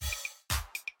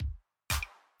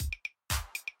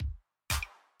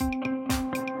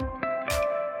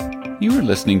You are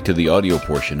listening to the audio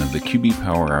portion of the QB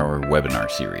Power Hour webinar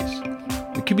series.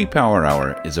 The QB Power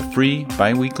Hour is a free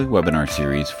bi-weekly webinar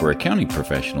series for accounting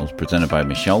professionals presented by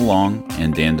Michelle Long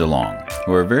and Dan DeLong,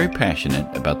 who are very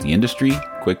passionate about the industry,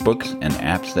 QuickBooks, and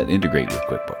apps that integrate with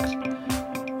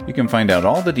QuickBooks. You can find out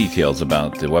all the details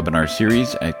about the webinar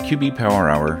series at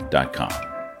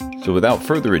qbpowerhour.com. So without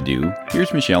further ado,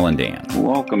 here's Michelle and Dan.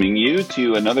 Welcoming you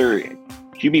to another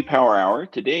QB Power Hour.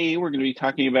 Today, we're going to be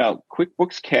talking about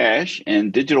QuickBooks Cash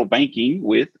and digital banking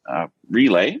with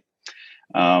Relay.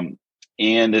 And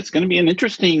it's going to be an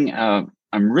interesting, I'm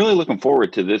really looking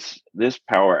forward to this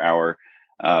Power Hour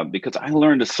because I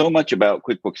learned so much about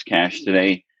QuickBooks Cash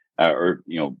today,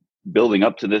 building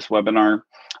up to this webinar.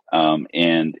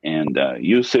 And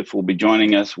Yusuf will be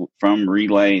joining us from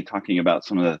Relay, talking about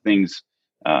some of the things,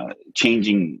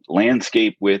 changing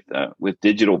landscape with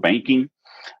digital banking.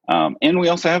 And we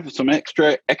also have some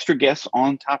extra guests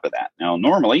on top of that. Now,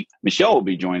 normally, Michelle will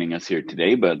be joining us here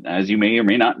today, but as you may or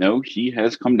may not know, she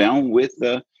has come down with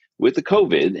the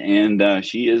COVID, and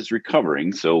she is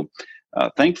recovering. So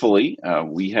thankfully,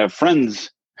 we have friends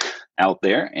out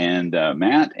there, and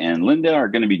Matt and Linda are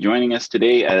going to be joining us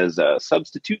today as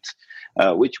substitutes,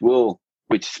 which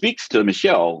speaks to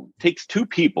Michelle, takes two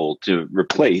people to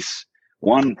replace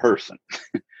one person.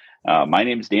 My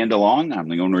name is Dan DeLong. I'm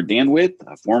the owner of DanWith,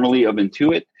 formerly of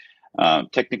Intuit,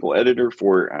 technical editor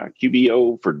for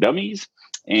QBO for Dummies,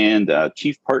 and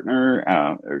chief partner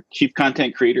or chief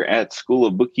content creator at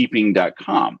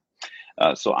schoolofbookkeeping.com.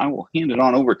 So I will hand it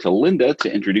on over to Linda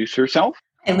to introduce herself.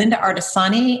 I'm Linda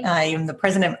Artesani. I am the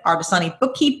president of Artesani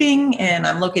Bookkeeping, and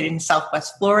I'm located in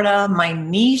Southwest Florida. My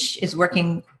niche is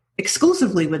working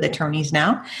exclusively with attorneys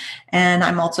now. And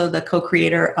I'm also the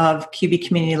co-creator of QB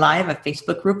Community Live, a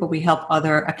Facebook group where we help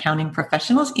other accounting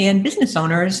professionals and business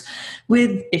owners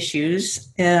with issues,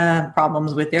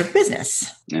 problems with their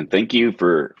business. And thank you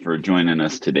for joining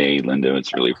us today, Linda.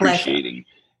 It's really appreciating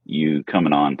you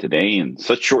coming on today in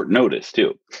such short notice,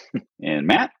 too. And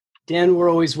Matt? Dan,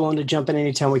 we're always willing to jump in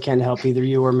anytime we can to help either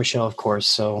you or Michelle, of course.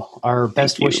 So our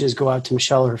best wishes go out to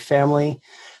Michelle and her family.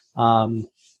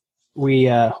 We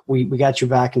got your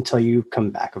back until you come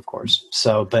back, of course.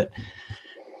 So, but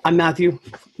I'm Matthew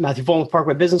Fulton with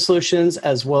Parkway Business Solutions,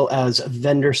 as well as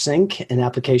VendorSync, an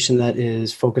application that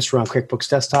is focused around QuickBooks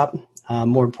Desktop.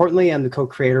 More importantly, I'm the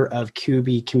co-creator of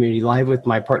QB Community Live with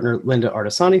my partner, Linda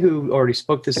Artesani, who already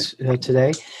spoke this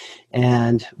today.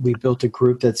 And we built a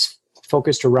group that's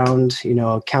focused around,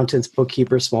 accountants,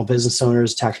 bookkeepers, small business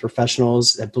owners, tax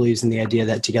professionals that believes in the idea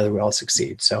that together we all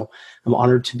succeed. So I'm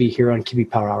honored to be here on QB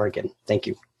Power Hour again. Thank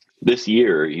you. This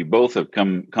year, you both have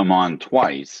come on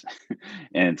twice,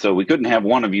 and so we couldn't have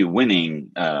one of you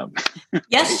winning.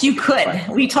 Yes, you could.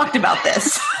 We talked about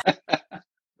this.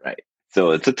 Right.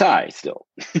 So it's a tie still.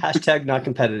 Hashtag not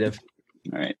competitive.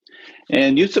 All right.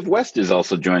 And Yusuf West is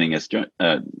also joining us.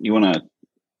 You want to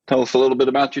tell us a little bit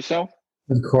about yourself?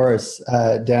 Of course.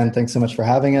 Dan, thanks so much for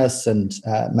having us. And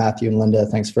Matthew and Linda,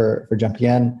 thanks for jumping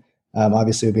in.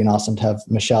 Obviously, it would be awesome to have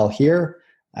Michelle here.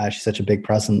 She's such a big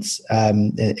presence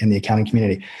in the accounting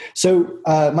community. So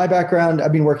my background,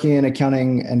 I've been working in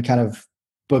accounting and kind of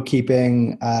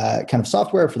bookkeeping kind of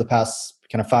software for the past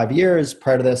kind of 5 years.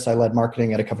 Prior to this, I led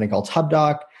marketing at a company called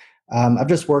HubDoc. I've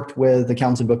just worked with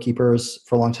accountants and bookkeepers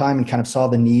for a long time and kind of saw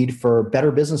the need for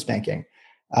better business banking.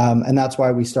 And that's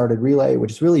why we started Relay,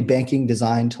 which is really banking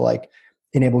designed to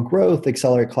enable growth,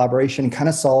 accelerate collaboration, kind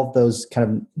of solve those kind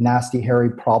of nasty, hairy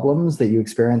problems that you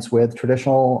experience with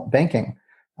traditional banking.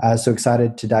 So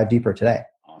excited to dive deeper today.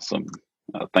 Awesome.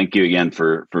 Thank you again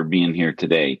for being here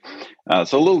today.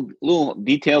 So a little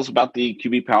details about the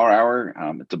QB Power Hour.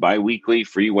 It's a bi-weekly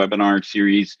free webinar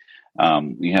series.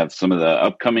 We have some of the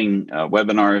upcoming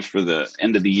webinars for the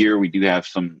end of the year. We do have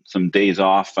some days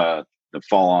off that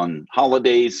fall on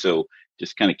holidays, so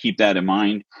just kind of keep that in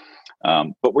mind.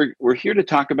 But we're here to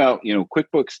talk about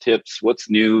QuickBooks tips, what's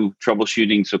new,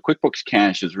 troubleshooting. So QuickBooks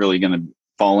Cash is really going to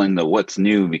fall into what's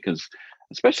new because,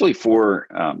 especially for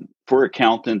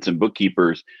accountants and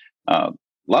bookkeepers, a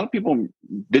lot of people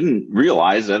didn't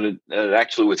realize that it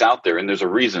actually was out there, and there's a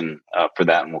reason for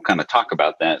that, and we'll kind of talk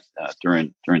about that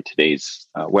during today's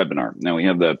webinar. Now we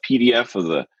have the PDF of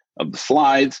the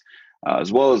slides,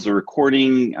 as well as the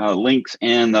recording links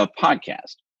and the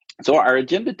podcast. So our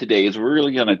agenda today is we're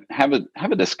really going to have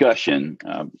a discussion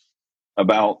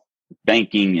about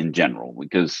banking in general,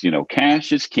 because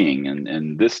cash is king,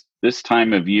 and this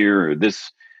time of year or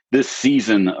this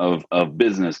season of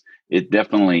business, it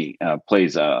definitely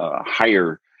plays a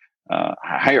higher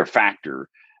factor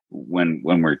when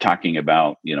we're talking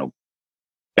about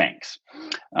banks.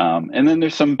 And then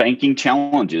there's some banking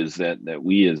challenges that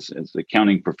we as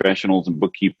accounting professionals and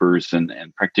bookkeepers and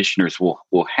practitioners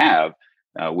will have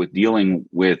with dealing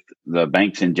with the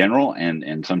banks in general,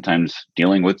 and sometimes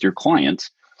dealing with your clients,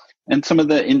 and some of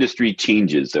the industry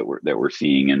changes that we're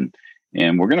seeing.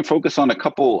 And we're going to focus on a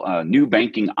couple new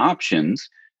banking options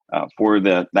for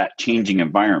that changing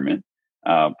environment.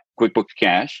 QuickBooks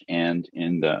Cash and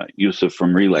Yusuf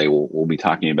from Relay will be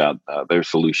talking about their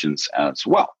solutions as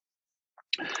well.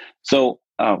 So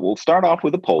we'll start off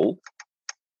with a poll.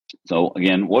 So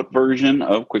again, what version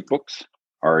of QuickBooks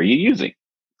are you using?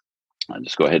 I'll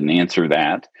just go ahead and answer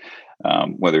that,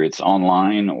 whether it's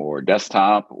online or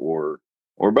desktop or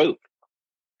both.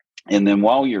 And then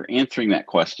while you're answering that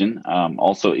question,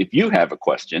 also, if you have a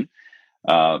question,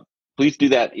 please do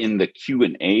that in the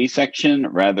Q&A section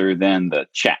rather than the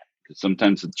chat, because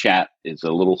sometimes the chat is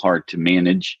a little hard to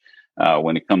manage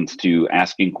when it comes to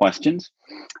asking questions.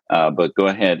 But go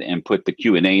ahead and put the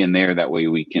Q&A in there. That way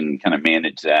we can kind of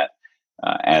manage that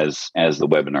as the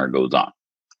webinar goes on.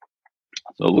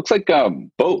 So it looks like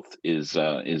both is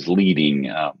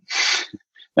leading.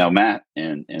 Now, Matt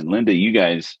and Linda, you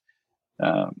guys,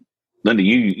 Linda,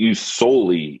 you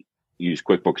solely use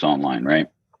QuickBooks Online, right?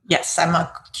 Yes, I'm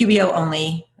a QBO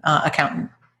only accountant.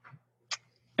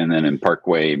 And then in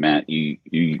Parkway, Matt, you're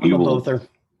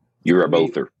a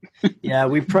bother. Yeah,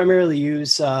 we primarily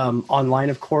use online,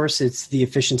 of course. It's the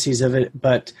efficiencies of it,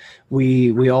 but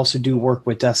we also do work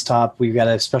with desktop. We've got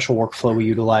a special workflow we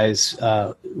utilize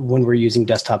when we're using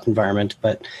desktop environment,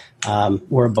 but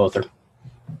we're a bother.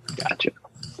 Gotcha.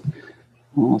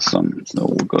 Awesome. So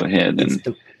we'll go ahead and... It's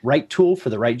the right tool for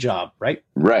the right job, right?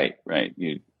 Right.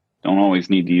 You don't always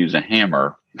need to use a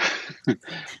hammer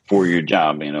for your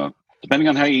job, Depending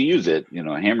on how you use it,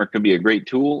 a hammer could be a great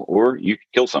tool, or you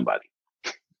could kill somebody.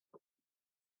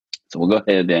 So we'll go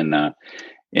ahead and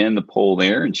end the poll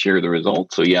there and share the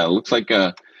results. So yeah, it looks like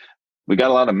we got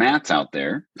a lot of Matts out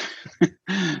there.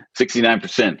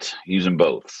 69% using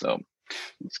both. So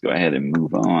let's go ahead and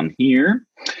move on here.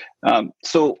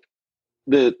 So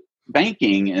the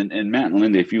banking, and Matt and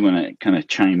Linda, if you want to kind of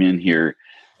chime in here,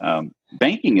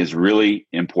 banking is really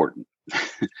important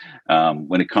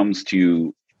when it comes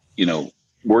to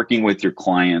working with your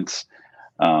clients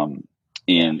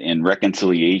and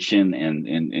reconciliation,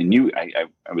 and you, I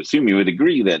would assume you would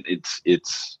agree that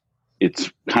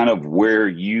it's kind of where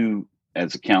you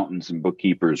as accountants and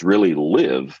bookkeepers really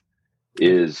live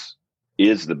is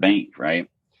the bank, right?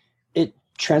 It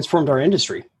transformed our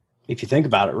industry, if you think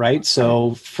about it, right?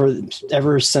 So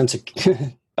ever since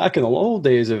back in the old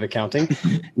days of accounting,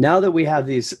 now that we have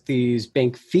these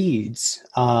bank feeds,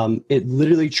 it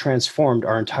literally transformed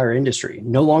our entire industry.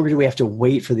 No longer do we have to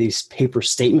wait for these paper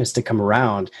statements to come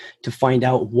around to find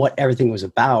out what everything was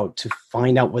about, to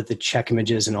find out what the check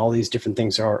images and all these different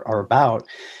things are about.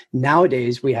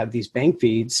 Nowadays, we have these bank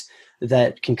feeds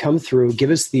that can come through, give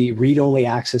us the read-only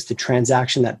access to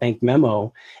transaction, that bank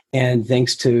memo. And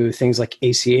thanks to things like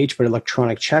ACH, but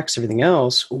electronic checks, everything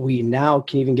else, we now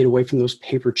can even get away from those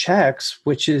paper checks,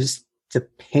 which is the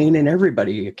pain in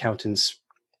everybody accountant's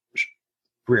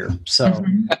rear. So,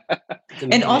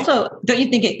 and also, don't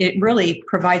you think it really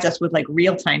provides us with like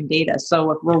real-time data? So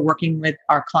if we're working with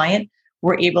our client,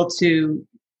 we're able to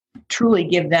truly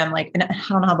give them and I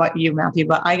don't know about you, Matthew,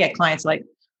 but I get clients like,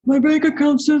 my bank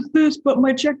account says this, but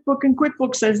my checkbook and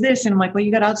QuickBooks says this. And I'm like, well,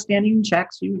 you got outstanding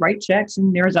checks, you write checks,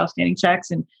 and there's outstanding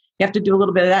checks. And you have to do a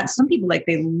little bit of that. And some people,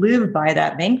 they live by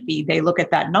that bank feed. They look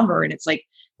at that number and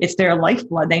it's their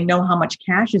lifeblood. They know how much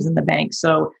cash is in the bank.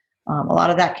 So a lot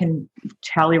of that can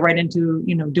tally right into,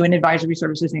 doing advisory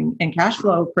services and cash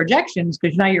flow projections,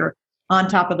 because now you're on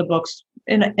top of the books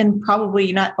and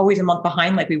probably not always a month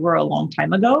behind like we were a long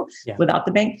time ago. Yeah. Without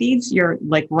the bank feeds, you're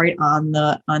right on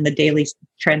the daily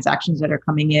transactions that are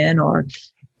coming in or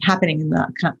happening in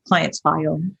the client's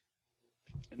file.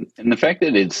 And the fact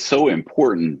that it's so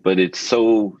important, but it's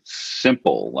so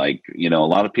simple, a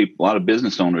lot of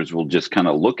business owners will just kind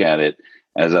of look at it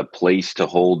as a place to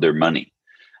hold their money.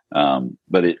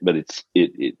 But it's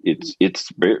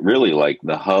really like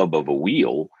the hub of a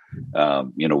wheel.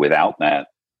 Without that,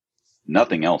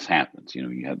 nothing else happens.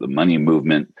 You have the money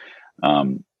movement,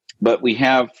 but we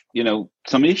have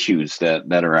some issues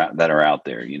that are out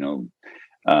there.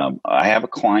 I have a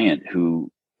client who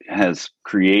has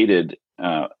created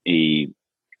a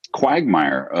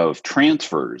quagmire of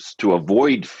transfers to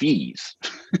avoid fees.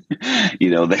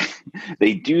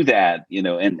 They do that,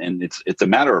 and it's a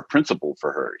matter of principle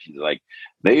for her. She's like,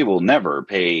 they will never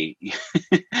pay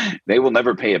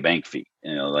a bank fee.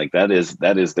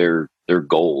 That is their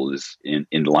goal is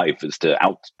in life is to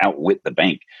outwit the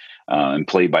bank. and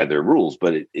play by their rules.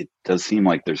 But it does seem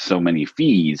like there's so many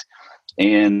fees,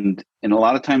 and a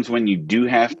lot of times when you do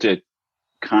have to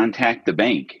contact the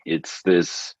bank, it's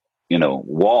this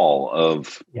wall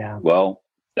of well,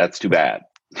 that's too bad.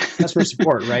 Customer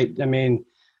support, right? I mean,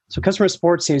 so customer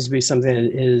support seems to be something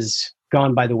that is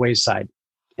gone by the wayside.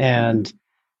 And,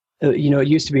 it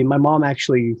used to be, my mom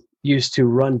actually used to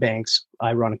run banks,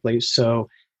 ironically. So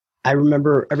I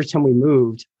remember every time we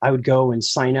moved, I would go and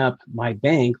sign up my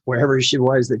bank, wherever she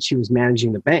was that she was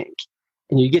managing the bank.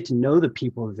 And you get to know the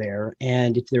people there.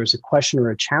 And if there was a question or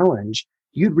a challenge,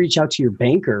 you'd reach out to your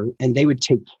banker and they would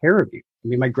take care of you. I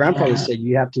mean, my grandfather said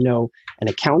you have to know an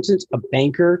accountant, a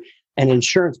banker, an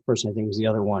insurance person, I think was the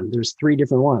other one. There's 3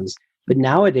 different ones. But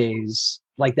nowadays,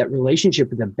 like that relationship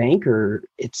with the banker,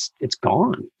 it's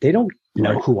gone. They don't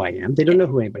know who I am. They don't know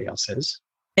who anybody else is.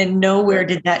 And nowhere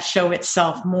did that show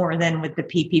itself more than with the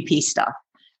PPP stuff.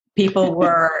 People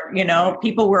were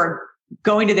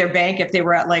going to their bank if they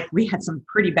were at, we had some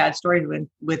pretty bad stories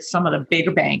with some of the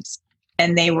bigger banks,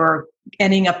 and they were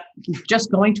ending up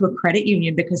just going to a credit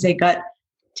union because they got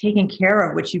taken care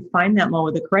of, which you find that more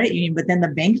with the credit union, but then the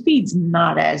bank feed's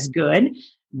not as good.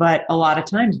 But a lot of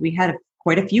times we had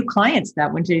quite a few clients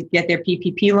that went to get their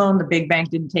PPP loan. The big bank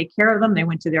didn't take care of them. They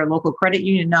went to their local credit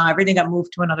union. Now everything got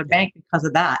moved to another bank because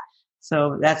of that.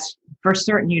 So that's for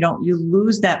certain. You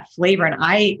lose that flavor. And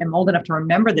I am old enough to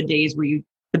remember the days where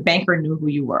the banker knew who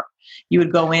you were. You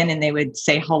would go in and they would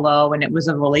say hello, and it was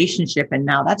a relationship. And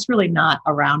now that's really not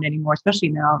around anymore, especially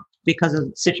now because of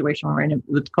the situation we're in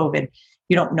with COVID.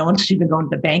 You don't know until you've been going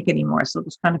to the bank anymore. So it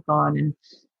was kind of gone. And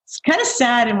it's kind of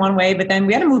sad in one way, but then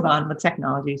we had to move on with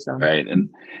technology. So right. And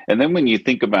then when you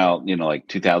think about,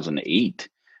 2008,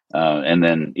 and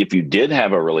then if you did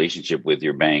have a relationship with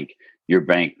your bank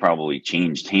probably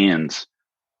changed hands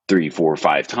 3, 4,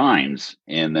 5 times.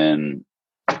 And then,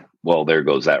 well, there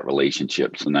goes that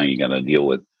relationship. So now you got to deal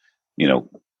with,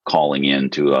 calling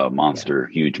into a monster,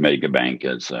 huge mega bank,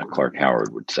 as Clark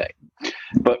Howard would say.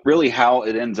 But really how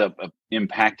it ends up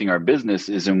impacting our business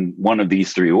is in one of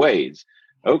these 3 ways.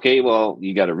 Okay, well,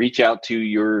 you got to reach out to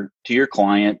your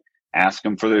client, ask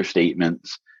them for their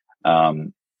statements,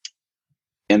 and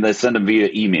then send them via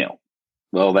email.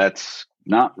 Well, that's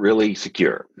not really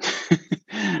secure.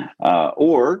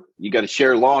 Or you got to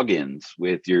share logins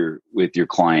with your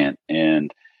client,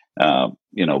 and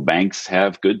banks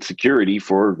have good security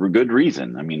for good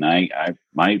reason. I mean,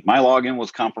 my login was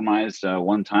compromised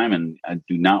one time, and I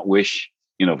do not wish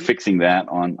fixing that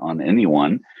on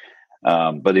anyone.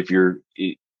 But if you're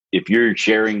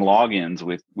sharing logins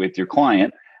with your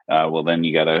client, well, then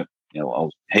you got to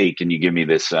hey, can you give me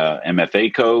this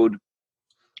MFA code,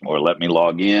 or let me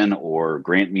log in, or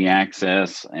grant me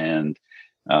access? And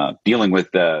dealing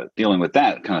with that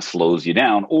kind of slows you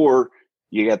down. Or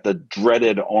you got the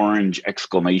dreaded orange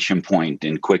exclamation point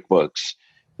in QuickBooks,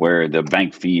 where the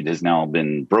bank feed has now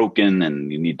been broken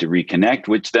and you need to reconnect,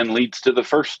 which then leads to the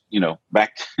first,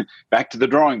 back to the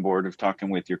drawing board of talking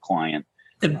with your client.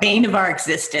 The bane of our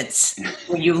existence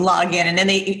when you log in, and then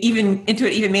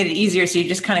Intuit even made it easier. So you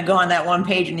just kind of go on that one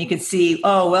page and you can see,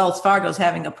 oh, Wells Fargo's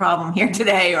having a problem here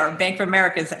today, or Bank of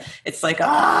America's. It's like,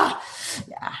 yeah.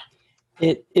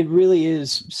 It really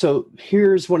is. So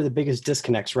here's one of the biggest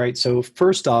disconnects, right? So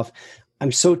first off,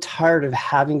 I'm so tired of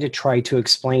having to try to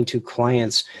explain to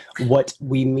clients what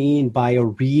we mean by a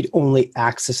read-only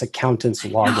access accountant's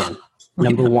login.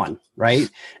 Number one, right?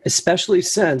 Especially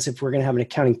since if we're going to have an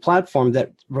accounting platform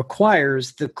that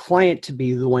requires the client to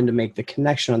be the one to make the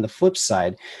connection on the flip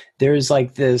side, there's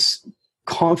like this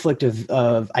conflict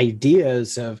of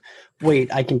ideas of,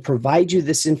 wait, I can provide you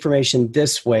this information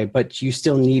this way, but you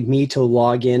still need me to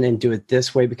log in and do it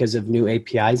this way because of new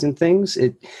APIs and things.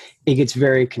 It gets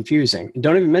very confusing.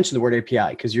 Don't even mention the word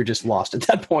API because you're just lost at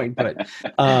that point. But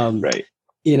right.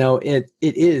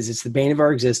 It's the bane of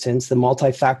our existence. The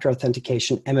multi-factor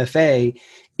authentication, MFA,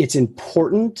 it's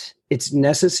important, it's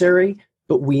necessary,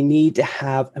 but we need to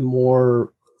have a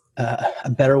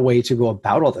better way to go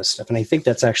about all this stuff. And I think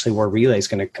that's actually where Relay is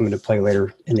going to come into play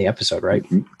later in the episode, right?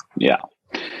 Mm-hmm.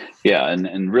 Yeah.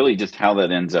 And really just how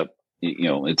that ends up,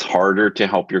 it's harder to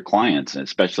help your clients,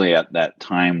 especially at that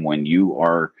time when you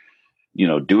are,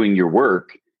 doing your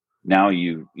work. Now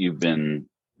you've been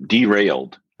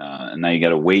derailed, and now you got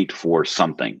to wait for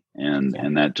something.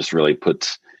 And that just really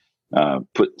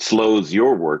slows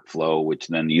your workflow, which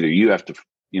then either you have to,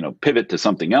 pivot to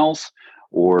something else,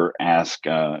 or ask,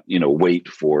 wait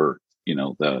for,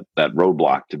 that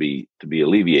roadblock to be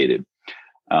alleviated.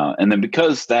 And then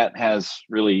because that has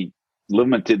really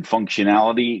limited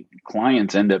functionality,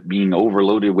 clients end up being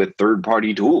overloaded with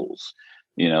third-party tools.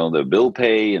 the bill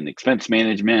pay and the expense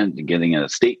management and getting a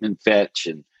statement fetch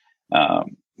and,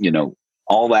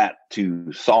 all that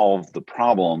to solve the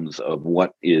problems of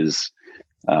what is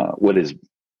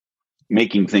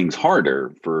making things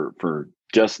harder for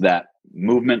just that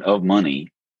movement of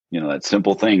money, that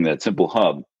simple thing, that simple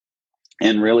hub.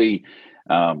 And really,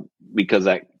 because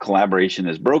that collaboration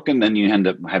is broken, then you end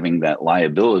up having that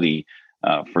liability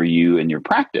for you and your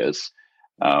practice,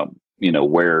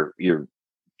 where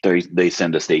they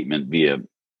send a statement via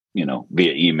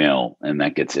email and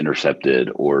that gets intercepted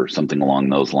or something along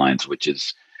those lines, which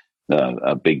is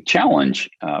a big challenge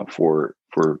for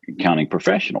accounting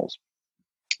professionals.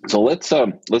 So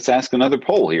let's ask another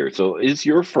poll here. So is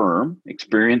your firm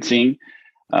experiencing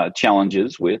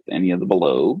challenges with any of the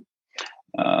below?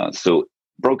 So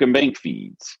broken bank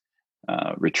feeds,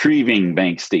 retrieving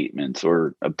bank statements,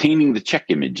 or obtaining the check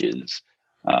images.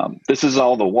 This is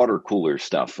all the water cooler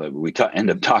stuff that we end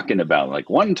up talking about. Like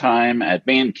one time at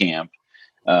band camp,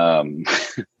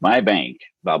 my bank,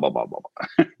 blah blah blah blah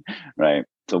blah. Right.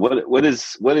 So what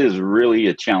is really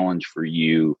a challenge for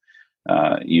you,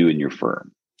 you and your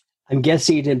firm? I'm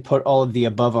guessing you didn't put all of the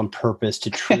above on purpose to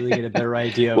truly get a better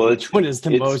idea of which one is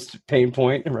the most pain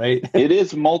point, right? It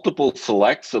is multiple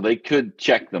selects, so they could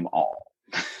check them all.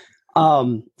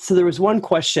 So there was one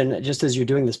question, just as you're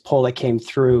doing this poll that came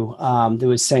through, that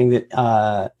was saying that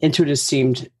Intuit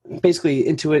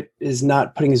is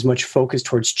not putting as much focus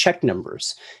towards check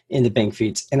numbers in the bank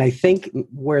feeds. And I think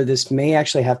where this may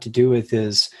actually have to do with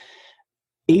is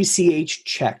ACH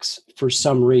checks, for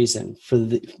some reason,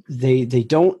 they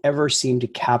don't ever seem to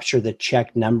capture the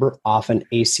check number off an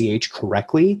ACH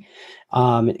correctly.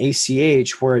 An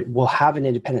ACH, where it will have an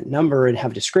independent number and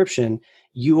have a description,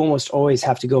 you almost always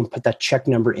have to go and put that check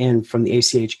number in from the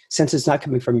ACH since it's not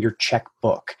coming from your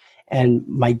checkbook. And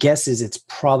my guess is it's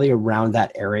probably around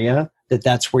that area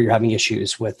that's where you're having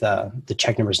issues with the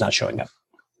check numbers not showing up.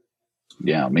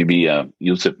 Yeah, maybe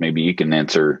Yusuf, maybe you can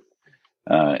answer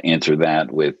that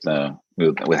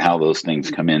with how those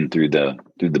things come in through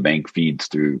the bank feeds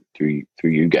through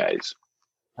you guys.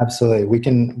 Absolutely.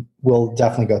 We'll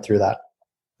definitely go through that.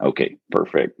 Okay,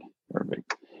 perfect.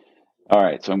 All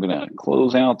right, so I'm going to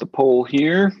close out the poll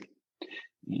here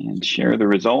and share the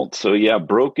results. So yeah,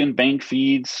 broken bank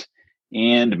feeds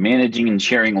and managing and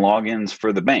sharing logins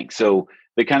for the bank. So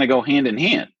they kind of go hand in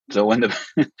hand. So when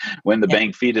the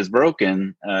bank feed is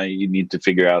broken, you need to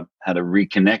figure out how to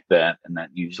reconnect that, and that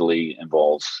usually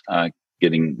involves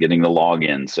getting the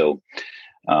login. So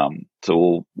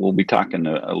we'll be talking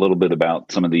a little bit about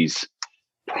some of these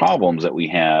problems that we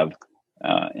have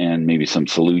and maybe some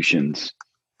solutions.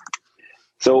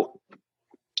 So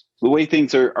the way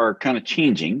things are kind of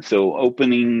changing. So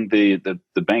opening the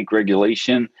bank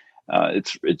regulation,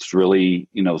 it's really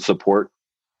support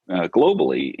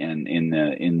globally and in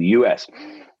the U.S.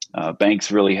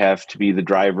 Banks really have to be the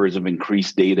drivers of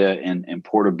increased data and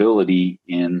portability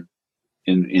in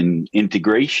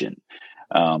integration.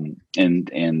 And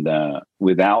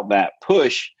without that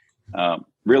push,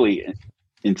 really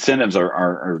incentives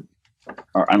are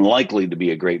unlikely to be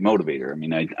a great motivator. I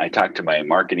mean, I talked to my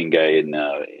marketing guy in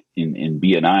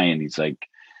BNI, and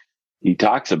he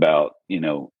talks about,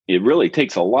 it really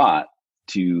takes a lot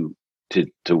to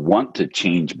want to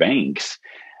change banks.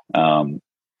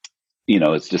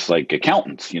 It's just like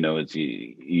accountants, it's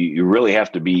you really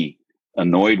have to be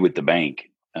annoyed with the bank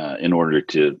in order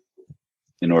to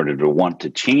want to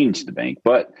change the bank.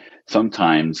 But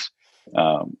sometimes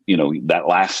that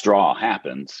last straw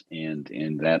happens, and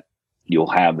that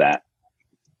you'll have that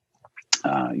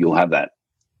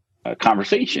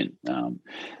conversation.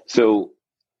 So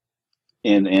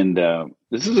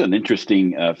this is an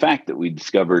interesting fact that we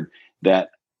discovered, that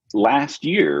last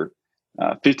year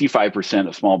 55%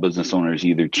 of small business owners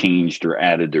either changed or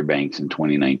added their banks in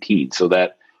 2019. So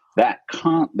that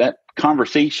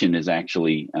conversation is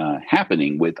actually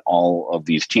happening with all of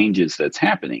these changes that's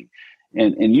happening.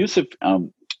 And Yusuf,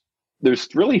 there's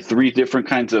really three different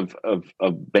kinds of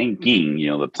banking,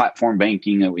 the platform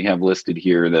banking that we have listed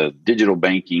here, the digital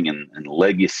banking, and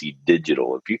legacy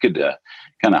digital. If you could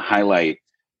kind of highlight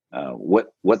what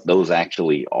those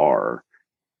actually are.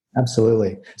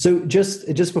 Absolutely. So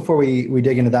just before we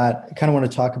dig into that, I kind of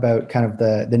want to talk about kind of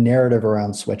the narrative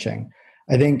around switching.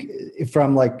 I think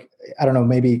from I don't know,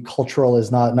 maybe cultural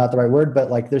is not the right word, but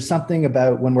there's something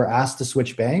about when we're asked to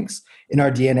switch banks in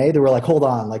our DNA that we're like, hold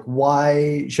on,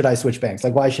 why should I switch banks?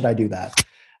 Why should I do that?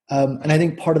 And I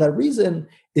think part of that reason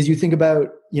is you think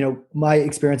about, my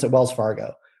experience at Wells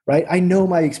Fargo, right? I know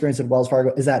my experience at Wells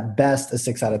Fargo is at best a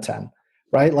 6 out of 10,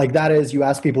 right? That is, you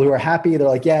ask people who are happy, they're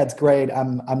like, yeah, it's great.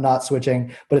 I'm not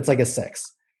switching, but it's like a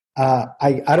 6.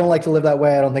 I don't like to live that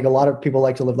way. I don't think a lot of people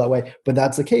like to live that way, but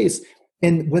that's the case.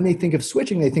 And when they think of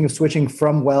switching, they think of switching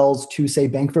from Wells to, say,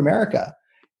 Bank of America.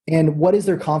 And what is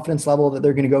their confidence level that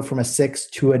they're going to go from a 6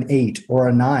 to an 8 or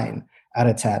a 9 out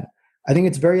of 10? I think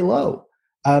it's very low.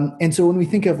 And so when we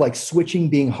think of like switching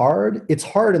being hard, it's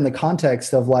hard in the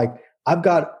context of like, I've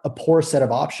got a poor set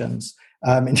of options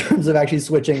in terms of actually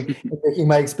switching and making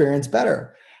my experience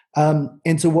better.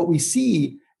 And so what we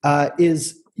see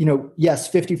is,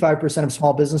 yes, 55% of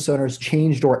small business owners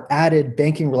changed or added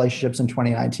banking relationships in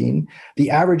 2019. The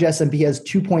average SMB has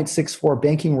 2.64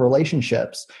 banking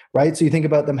relationships, right? So you think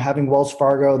about them having Wells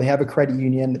Fargo, they have a credit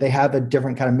union, they have a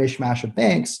different kind of mishmash of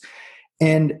banks.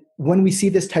 And when we see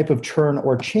this type of churn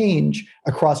or change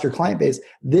across your client base,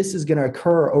 this is going to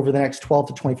occur over the next 12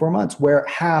 to 24 months, where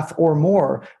half or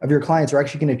more of your clients are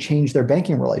actually going to change their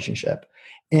banking relationship.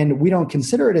 And we don't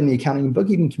consider it in the accounting and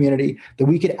bookkeeping community that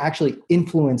we could actually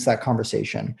influence that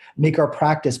conversation, make our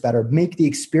practice better, make the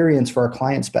experience for our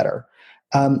clients better.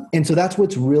 And so that's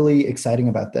what's really exciting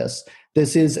about this.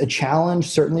 This is a challenge,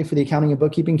 certainly for the accounting and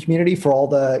bookkeeping community, for all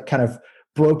the kind of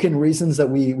broken reasons that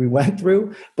we went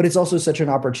through, but it's also such an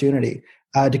opportunity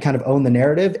to kind of own the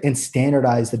narrative and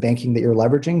standardize the banking that you're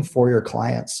leveraging for your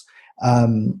clients.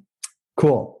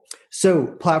 Cool. So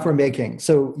platform banking.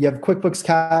 So you have QuickBooks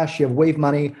Cash, you have Wave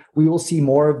Money. We will see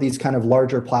more of these kind of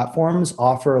larger platforms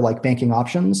offer like banking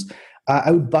options.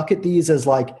 I would bucket these as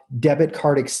like debit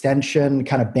card extension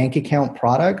kind of bank account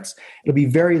products. It'll be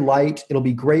very light. It'll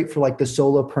be great for like the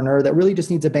solopreneur that really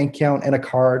just needs a bank account and a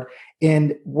card,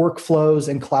 and workflows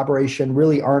and collaboration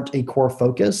really aren't a core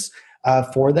focus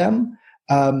for them.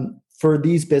 For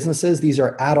these businesses, these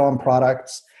are add-on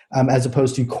products as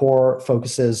opposed to core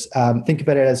focuses. Think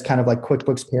about it as kind of like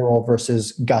QuickBooks Payroll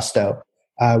versus Gusto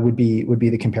would be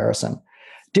the comparison.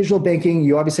 Digital banking,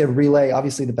 you obviously have Relay,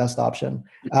 obviously the best option.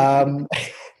 And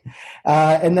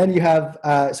then you have,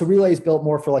 so Relay is built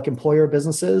more for like employer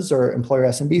businesses or employer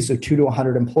SMBs, so 2 to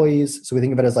 100 employees. So we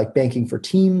think of it as like banking for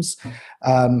teams.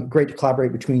 Great to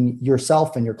collaborate between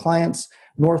yourself and your clients.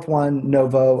 North One,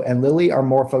 Novo, and Lily are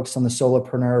more focused on the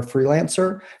solopreneur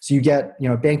freelancer. So you get,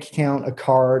 a bank account, a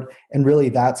card, and really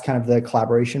that's kind of the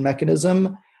collaboration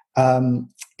mechanism.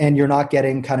 And you're not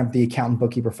getting kind of the accountant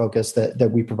bookkeeper focus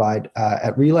that we provide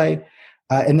at Relay.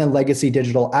 And then Legacy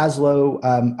Digital, Aslo,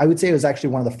 I would say it was actually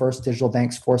one of the first digital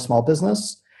banks for small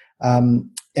business. And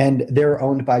they're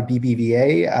owned by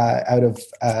BBVA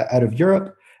out of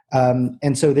Europe.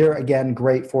 And so they're, again,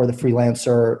 great for the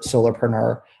freelancer,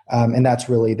 solopreneur. And that's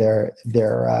really their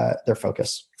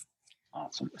focus.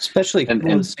 Awesome. Especially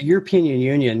the European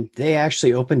Union, they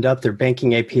actually opened up their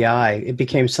banking API. It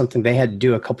became something they had to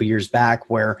do a couple years back,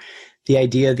 where the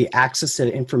idea, the access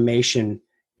to information,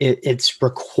 it's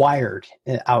required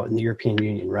out in the European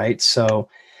Union, right? So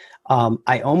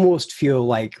I almost feel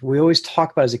like we always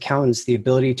talk about as accountants the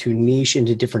ability to niche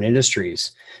into different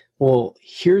industries. Well,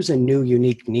 here's a new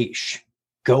unique niche.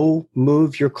 Go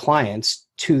move your clients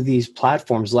to these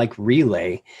platforms like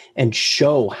Relay and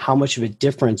show how much of a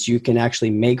difference you can actually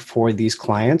make for these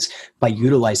clients by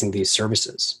utilizing these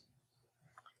services.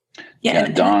 Yeah,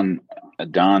 Don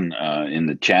in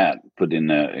the chat put in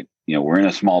we're in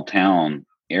a small town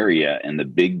area and the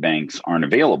big banks aren't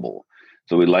available.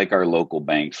 So we like our local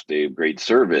banks. They have great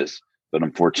service, but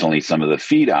unfortunately some of the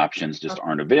feed options just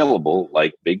aren't available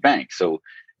like big banks. So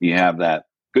you have that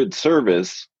good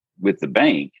service with the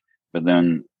bank, but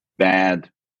then bad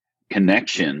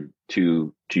connection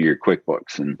to your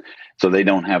QuickBooks. And so they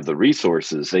don't have the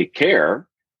resources. They care,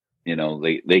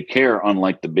 they care,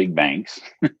 unlike the big banks.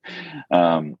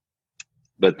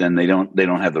 But then they don't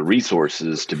have the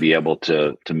resources to be able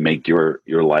to make your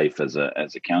life as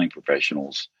accounting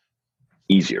professionals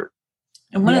easier.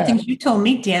 And one of the things you told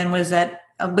me, Dan, was that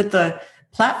with the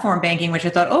platform banking, which I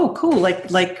thought, oh, cool.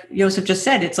 Like Joseph just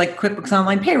said, it's like QuickBooks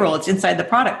Online Payroll. It's inside the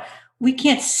product. We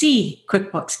can't see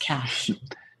QuickBooks Cash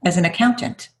as an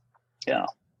accountant. Yeah.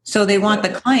 So they want the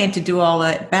client to do all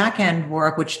that back end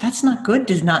work, which that's not good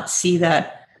to not see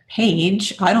that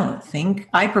page. I don't think.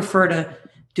 I prefer to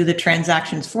do the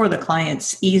transactions for the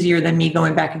clients easier than me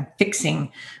going back and fixing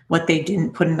what they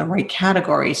didn't put in the right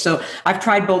category. So I've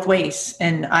tried both ways,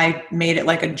 and I made it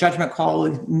like a judgment call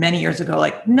many years ago,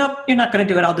 like, nope, you're not going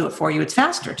to do it. I'll do it for you. It's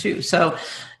faster too. So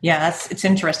yeah, it's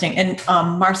interesting. And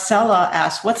Marcella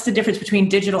asked, what's the difference between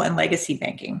digital and legacy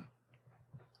banking?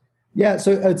 Yeah,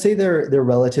 so I'd say they're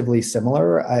relatively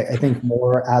similar. I think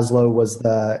more Aslo was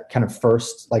the kind of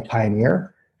first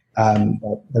pioneer.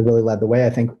 That really led the way. I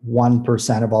think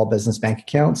 1% of all business bank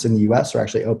accounts in the US are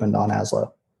actually opened on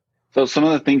Aslo. So some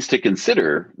of the things to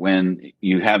consider when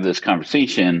you have this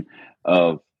conversation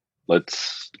of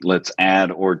let's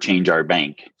add or change our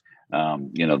bank.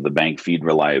 The bank feed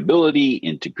reliability,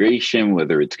 integration,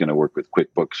 whether it's going to work with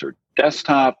QuickBooks or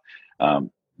desktop,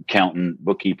 accountant,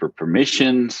 bookkeeper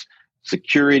permissions,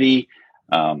 security,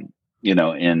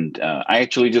 and I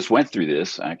actually just went through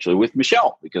this with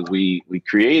Michelle, because we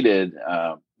created,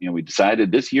 we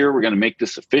decided this year we're going to make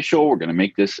this official. We're going to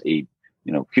make this a,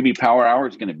 QB Power Hour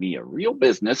is going to be a real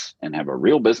business and have a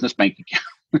real business bank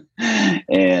account.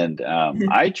 And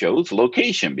I chose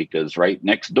location because right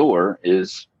next door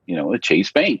is, a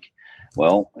Chase Bank.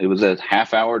 Well, it was a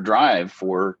half-hour drive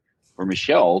for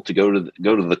Michelle to go to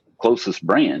the closest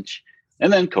branch,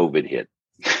 and then COVID hit.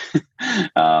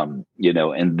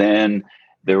 And then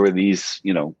there were these,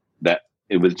 that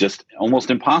it was just almost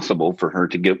impossible for her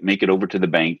to make it over to the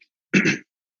bank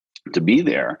to be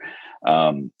there.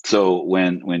 So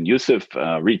when Yusuf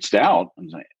reached out, I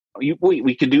was like,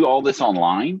 we could do all this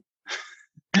online.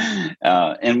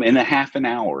 And in a half an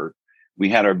hour, we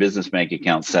had our business bank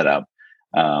account set up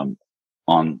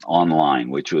online,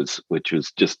 which was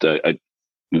just it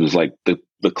was like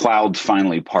the clouds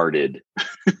finally parted.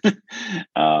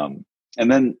 And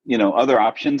then, other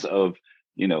options of,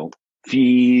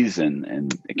 fees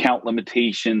and account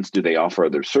limitations. Do they offer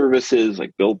other services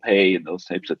like bill pay and those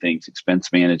types of things,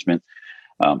 expense management?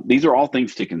 These are all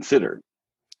things to consider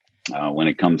when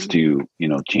it comes to,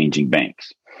 changing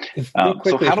banks. Real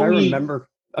quick,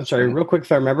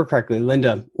 if I remember correctly,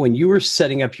 Linda, when you were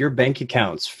setting up your bank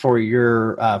accounts for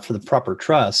for the proper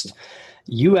trust,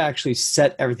 you actually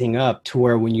set everything up to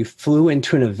where when you flew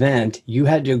into an event, you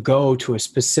had to go to a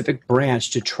specific branch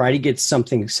to try to get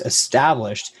something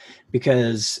established,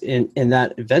 because in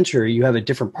that venture, you have a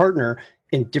different partner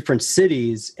in different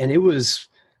cities. And it was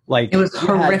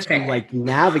horrific. Had to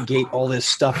navigate all this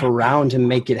stuff around to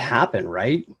make it happen,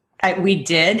 right? We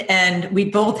did. And we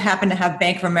both happened to have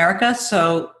Bank of America.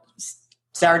 So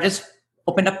Sarah just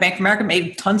opened up Bank of America,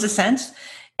 made tons of sense.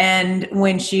 And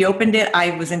when she opened it,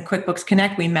 I was in QuickBooks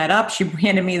Connect. We met up. She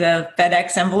handed me the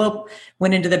FedEx envelope,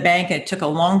 went into the bank. It took a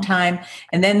long time.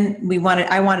 And then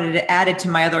I wanted to add it to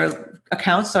my other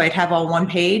accounts so I'd have all one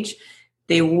page.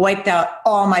 They wiped out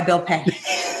all my bill pay.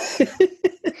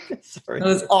 Sorry. It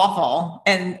was awful.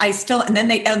 And then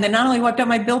they not only wiped out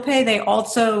my bill pay, they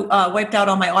also wiped out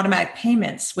all my automatic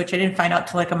payments, which I didn't find out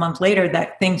till a month later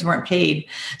that things weren't paid.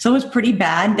 So it was pretty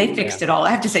bad. They fixed it all. I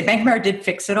have to say, Bank of America did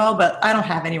fix it all, but I don't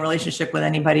have any relationship with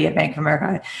anybody at Bank of America.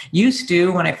 I used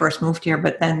to when I first moved here,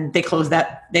 but then they closed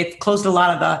that. They've closed a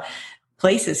lot of the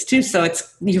places too. So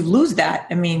you lose that.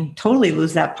 Totally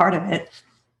lose that part of it.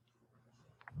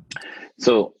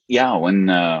 So yeah, when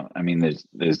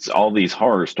there's all these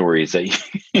horror stories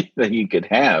that you could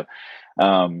have,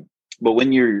 but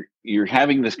when you're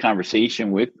having this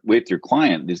conversation with your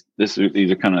client, these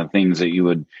are kind of things that you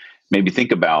would maybe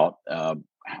think about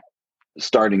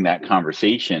starting that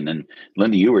conversation. And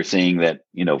Linda, you were saying that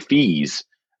fees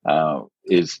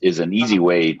is an easy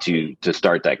way to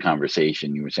start that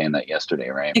conversation. You were saying that yesterday,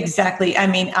 right? Exactly.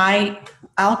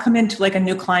 I'll come into a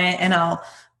new client and I'll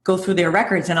go through their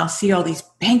records and I'll see all these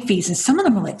bank fees, and some of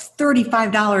them are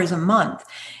 $35 a month.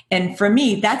 And for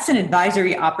me, that's an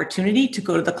advisory opportunity to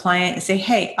go to the client and say,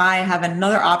 hey, I have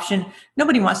another option.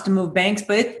 Nobody wants to move banks,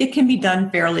 but it can be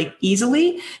done fairly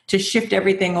easily to shift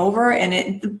everything over.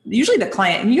 And usually the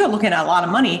client, and you're looking at a lot of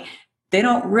money, they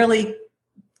don't really,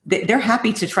 they're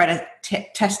happy to try to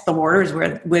test the waters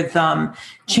with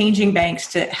changing banks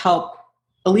to help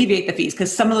alleviate the fees,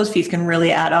 because some of those fees can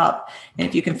really add up. And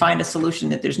if you can find a solution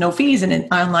that there's no fees and an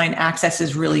online access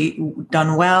is really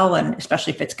done well, and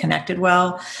especially if it's connected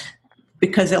well,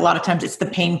 because a lot of times it's the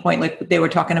pain point, like they were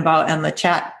talking about in the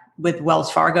chat with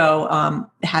Wells Fargo.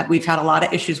 We've had a lot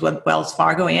of issues with Wells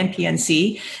Fargo and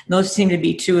PNC. And those seem to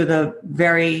be two of the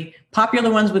very popular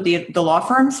ones with the law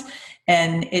firms.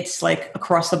 And it's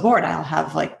across the board. I'll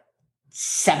have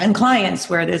 7 clients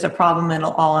where there's a problem and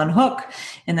it'll all unhook,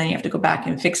 and then you have to go back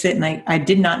and fix it. And I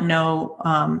did not know,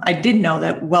 I did know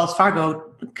that Wells Fargo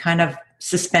kind of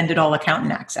suspended all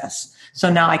accountant access.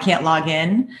 So now I can't log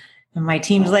in, and my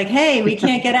team's like, hey, we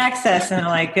can't get access. And I'm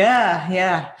like,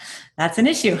 yeah, that's an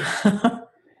issue.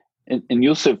 And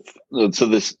Yusuf, so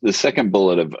the second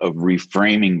bullet of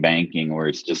reframing banking, where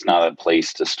it's just not a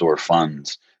place to store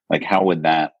funds, how would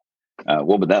that,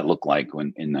 what would that look like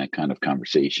when in that kind of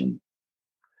conversation?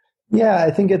 Yeah,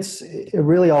 I think it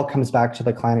really all comes back to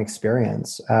the client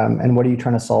experience, and what are you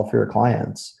trying to solve for your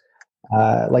clients?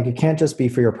 It can't just be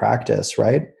for your practice,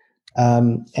 right?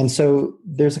 And so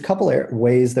there's a couple of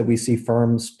ways that we see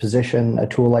firms position a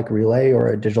tool like Relay or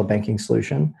a digital banking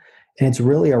solution, and it's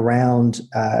really around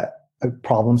a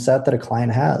problem set that a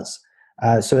client has.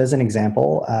 So as an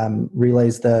example,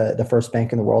 Relay's the first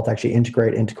bank in the world to actually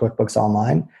integrate into QuickBooks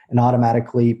Online and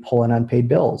automatically pull in unpaid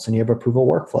bills, and you have approval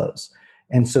workflows.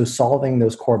 And so solving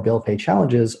those core bill pay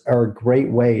challenges are a great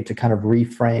way to kind of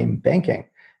reframe banking.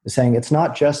 Saying it's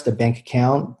not just a bank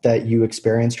account that you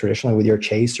experience traditionally with your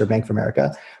Chase or Bank of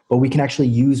America, but we can actually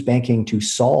use banking to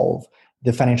solve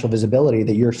the financial visibility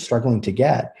that you're struggling to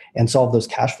get and solve those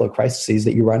cash flow crises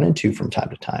that you run into from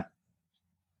time to time.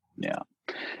 Yeah.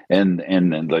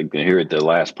 And like here at the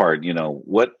last part,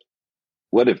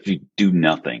 what if you do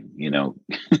nothing?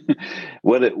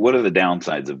 What are the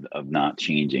downsides of not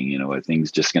changing? Are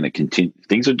things just going to continue?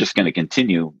 Things are just going to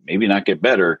continue, maybe not get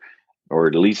better, or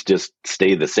at least just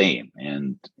stay the same.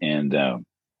 And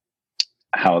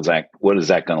how is that? What is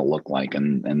that going to look like?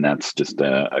 And that's just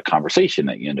a conversation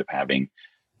that you end up having,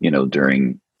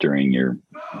 during your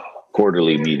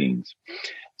quarterly meetings.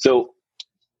 So,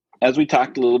 as we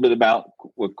talked a little bit about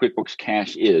what QuickBooks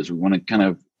Cash is, we want to kind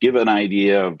of give an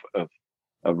idea of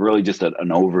really just an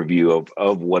overview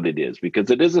of what it is, because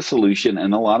it is a solution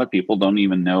and a lot of people don't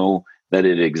even know that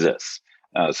it exists.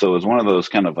 So it's one of those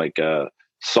kind of like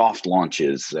soft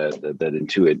launches that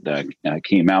Intuit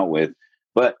came out with.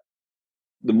 But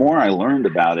the more I learned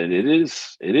about it, it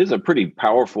is a pretty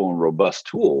powerful and robust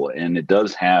tool, and it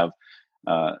does have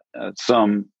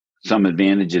some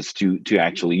advantages to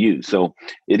actually use. So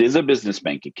it is a business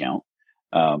bank account.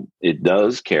 It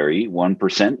does carry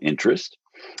 1% interest.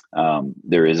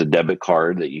 There is a debit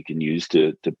card that you can use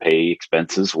to pay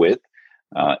expenses with.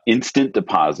 Instant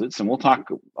deposits, and we'll talk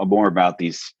more about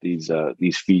these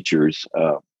features,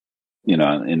 in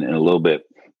a little bit.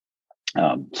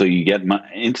 So you get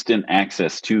instant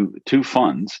access to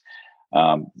funds.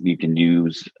 You can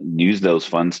use those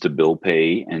funds to bill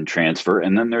pay and transfer.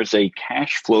 And then there's a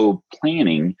cash flow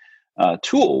planning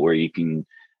tool where you can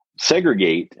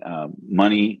segregate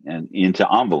money into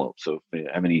envelopes. So if you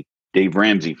have any Dave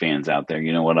Ramsey fans out there,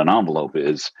 you know what an envelope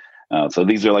is. So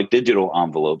these are like digital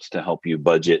envelopes to help you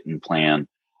budget and plan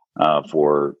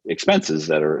for expenses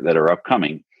that are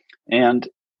upcoming. And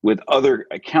with other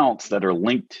accounts that are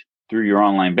linked through your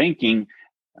online banking,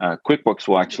 QuickBooks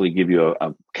will actually give you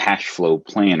a cash flow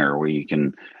planner where you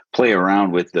can play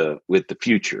around with the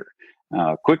future.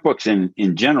 QuickBooks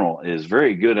in general is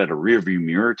very good at a rearview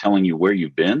mirror telling you where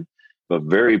you've been, but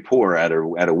very poor at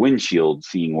a windshield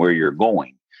seeing where you're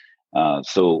going.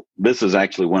 So this is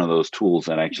actually one of those tools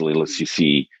that actually lets you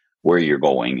see where you're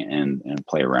going and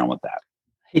play around with that.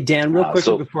 Hey, Dan, real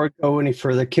quickly before I go any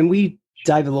further, can we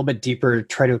dive a little bit deeper,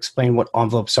 try to explain what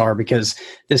envelopes are, because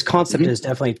this concept is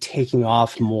definitely taking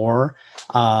off more.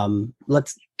 Can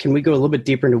we go a little bit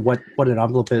deeper into what an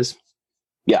envelope is?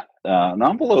 Yeah, an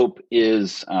envelope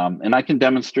is, and I can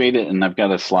demonstrate it, and I've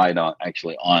got a slide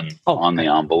on the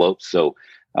envelope. So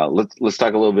let's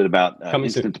talk a little bit about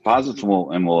instant deposits,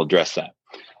 and we'll address that.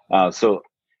 So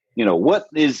what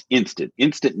is instant?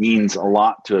 Instant means a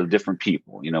lot to different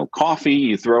people. Coffee,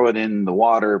 you throw it in the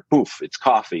water, poof, it's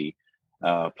coffee.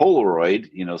 Polaroid,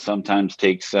 sometimes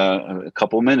takes a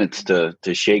couple minutes to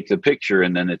shake the picture,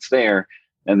 and then it's there.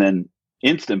 And then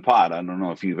Instant Pot, I don't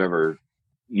know if you've ever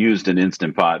used an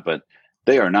Instant Pot, but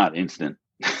they are not instant.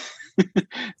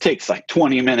 Takes like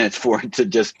 20 minutes for it to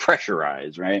just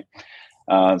pressurize, right?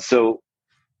 So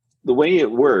the way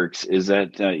it works is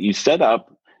that you set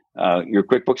up your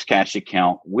QuickBooks Cash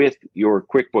account with your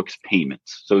QuickBooks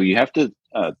payments. So you have to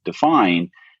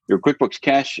define your QuickBooks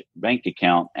Cash bank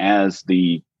account as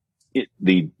the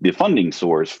funding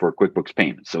source for QuickBooks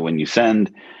payments. So when you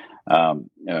send an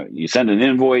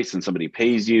invoice and somebody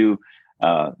pays you,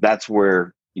 that's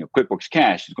where QuickBooks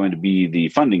Cash is going to be the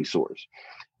funding source.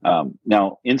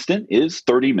 Now, Instant is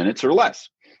 30 minutes or less,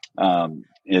 and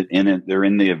they're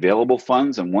in the available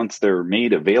funds. And once they're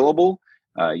made available,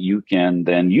 you can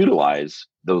then utilize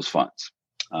those funds.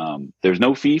 There's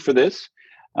no fee for this.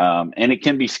 And it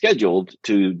can be scheduled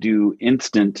to do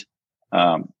instant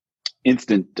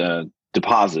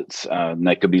deposits. And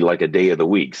that could be like a day of the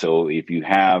week. So if you're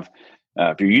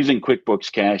using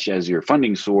QuickBooks Cash as your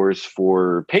funding source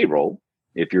for payroll,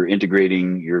 if you're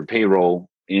integrating your payroll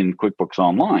in QuickBooks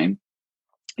Online,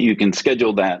 you can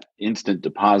schedule that instant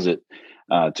deposit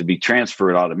to be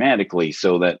transferred automatically,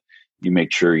 so that you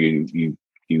make sure you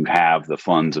have the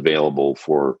funds available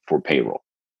for payroll.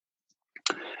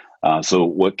 So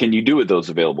what can you do with those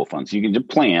available funds? You can just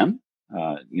plan.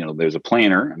 There's a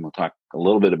planner, and we'll talk a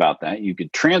little bit about that. You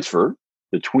could transfer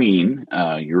between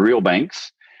your real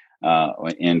banks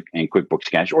and QuickBooks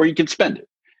Cash, or you can spend it.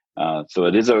 So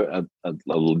it is a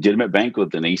legitimate bank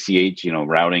with an ACH,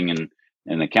 routing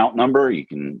and account number. You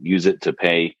can use it to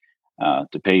pay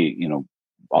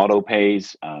auto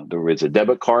pays. There is a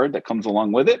debit card that comes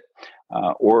along with it,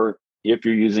 or if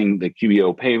you're using the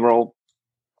QBO payroll,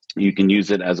 you can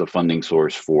use it as a funding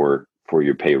source for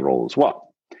your payroll as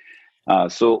well.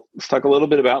 So let's talk a little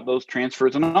bit about those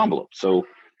transfers and envelopes. So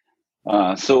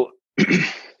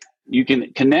you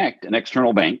can connect an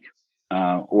external bank,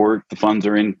 or the funds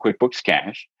are in QuickBooks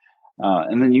Cash,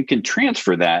 and then you can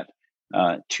transfer that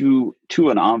to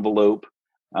an envelope,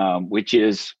 which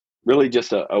is really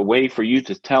just a way for you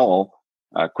to tell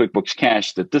QuickBooks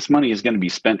Cash that this money is going to be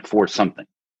spent for something.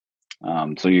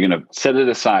 So you're going to set it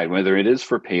aside, whether it is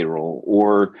for payroll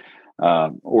or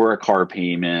a car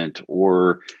payment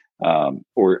or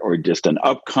just an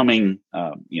upcoming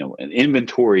an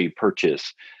inventory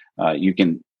purchase. You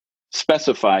can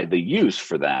specify the use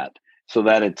for that so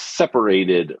that it's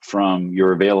separated from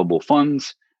your available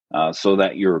funds, so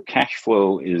that your cash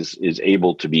flow is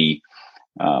able to be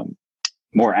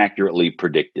more accurately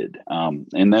predicted.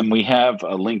 And then we have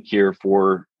a link here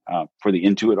for the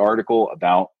Intuit article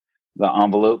about the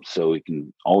envelope, so we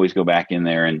can always go back in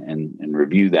there and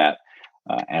review that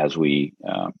as we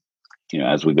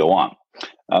go on.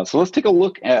 So let's take a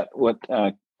look at what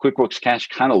QuickBooks Cash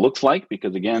kind of looks like,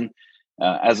 because again,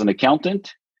 as an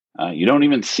accountant, you don't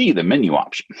even see the menu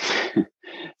option.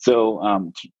 So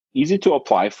it's easy to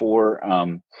apply for.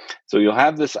 So you'll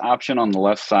have this option on the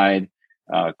left side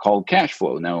called cash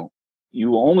flow. Now,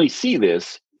 you will only see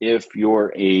this if you're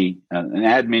an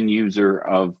admin user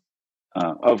of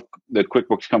the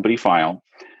QuickBooks company file,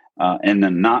 and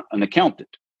then not an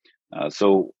accountant.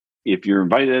 So if you're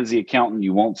invited as the accountant,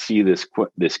 you won't see this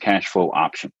cash flow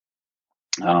option.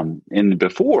 And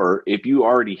before, if you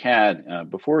already had,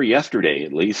 before yesterday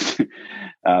at least,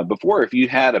 if you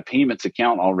had a payments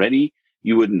account already,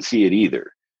 you wouldn't see it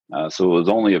either. So it was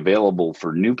only available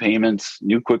for new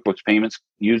QuickBooks payments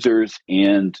users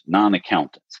and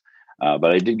non-accountants.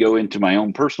 But I did go into my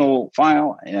own personal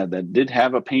file that did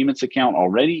have a payments account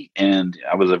already, and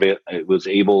I was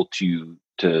able to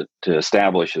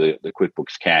establish the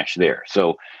QuickBooks Cash there.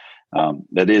 So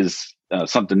that is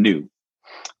something new.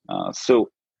 So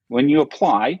when you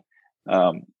apply,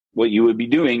 what you would be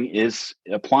doing is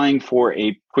applying for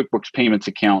a QuickBooks payments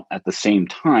account at the same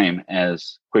time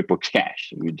as QuickBooks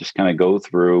Cash. You just kind of go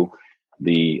through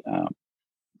the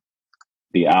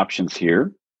options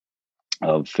here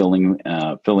of filling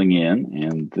in,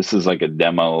 and this is like a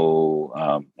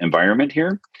demo environment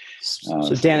here.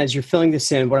 So Dan, as you're filling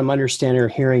this in, what I'm understanding or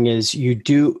hearing is you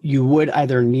would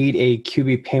either need a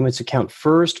QB payments account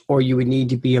first, or you would need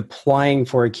to be applying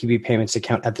for a QB payments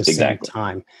account at the same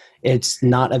time. It's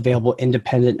not available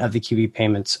independent of the QB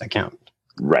payments account.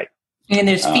 Right. And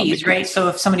there's fees, right? So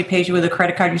if somebody pays you with a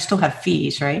credit card, you still have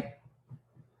fees, right?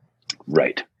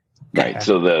 Right. Right. Okay.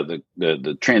 So the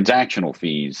transactional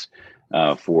fees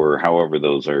for however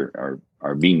those are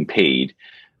being paid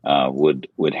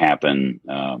would happen,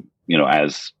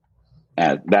 as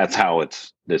that's how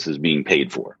this is being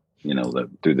paid for,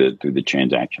 through the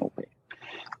transactional pay.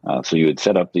 So you would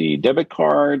set up the debit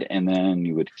card, and then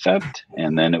you would accept,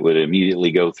 and then it would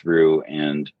immediately go through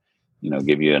and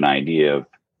give you an idea of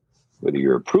whether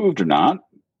you're approved or not.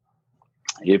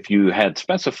 If you had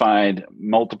specified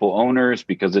multiple owners,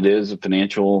 because it is a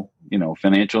financial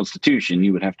institution,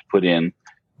 you would have to put in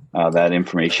that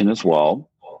information as well.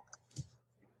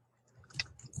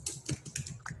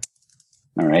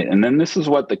 All right, and then this is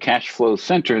what the cash flow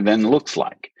center then looks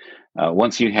like.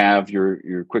 Once you have your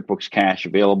QuickBooks Cash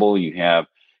available, you have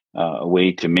a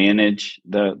way to manage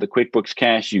the QuickBooks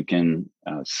Cash. You can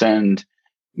send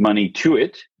money to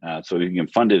it, so you can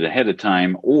fund it ahead of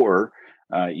time, or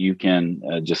you can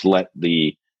just let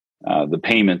the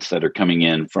payments that are coming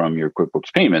in from your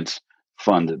QuickBooks payments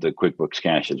fund the QuickBooks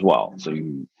Cash as well. So you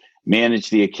can manage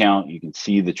the account. You can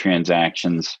see the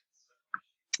transactions.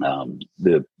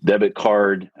 The debit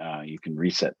card, you can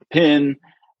reset the PIN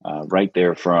right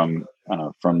there from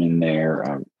in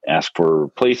there. Ask for a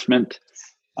replacement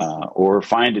or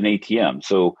find an ATM.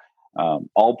 So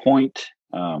Allpoint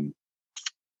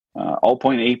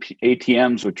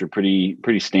ATMs, which are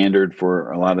pretty standard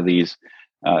for a lot of these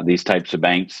types of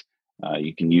banks.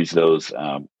 You can use those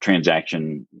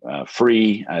transaction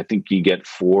free. I think you get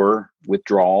 4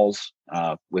 withdrawals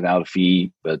without a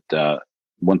fee, but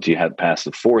once you have passed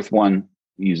the 4th one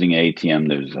using ATM,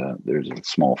 there's a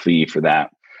small fee for that.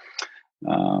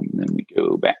 Then we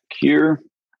go back here.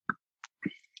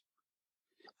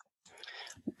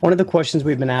 One of the questions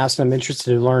we've been asked, and I'm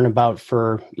interested to learn about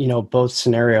for both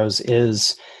scenarios,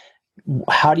 is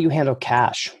how do you handle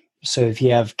cash? So if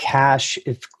you have cash,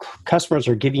 if customers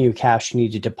are giving you cash, you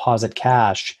need to deposit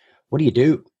cash. What do you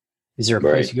do? Is there a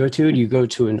place you go to? Do you go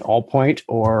to an Allpoint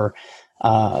or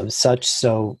such.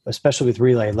 So, especially with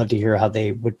Relay, I'd love to hear how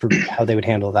they would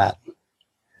handle that.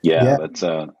 Yeah. That's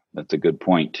a good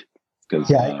point. Because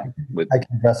I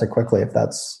can address it quickly if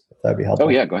that'd be helpful. Oh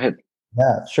yeah, go ahead.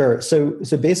 Yeah, sure. So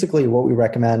basically what we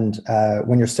recommend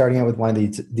when you're starting out with one of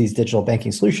these digital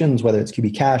banking solutions, whether it's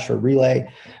QB Cash or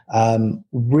Relay,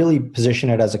 really position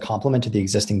it as a complement to the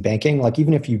existing banking. Like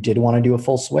even if you did want to do a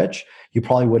full switch, you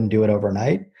probably wouldn't do it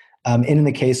overnight. And in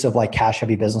the case of like cash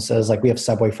heavy businesses, like we have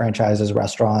Subway franchises,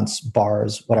 restaurants,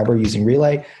 bars, whatever, using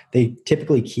Relay, they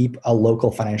typically keep a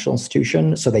local financial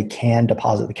institution so they can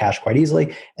deposit the cash quite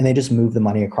easily and they just move the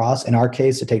money across. In our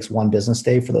case, it takes one business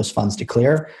day for those funds to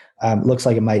clear. Looks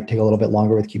like it might take a little bit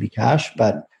longer with QB Cash,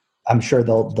 but I'm sure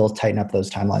they'll tighten up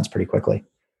those timelines pretty quickly.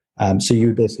 So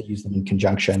you basically use them in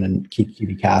conjunction and keep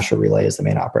QB Cash or Relay as the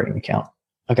main operating account.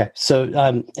 Okay. So,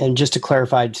 and just to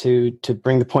clarify, to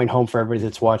bring the point home for everybody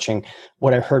that's watching,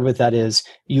 what I heard with that is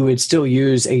you would still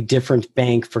use a different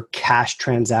bank for cash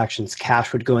transactions.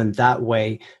 Cash would go in that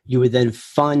way. You would then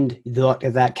fund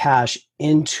that cash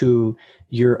into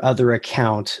your other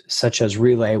account, such as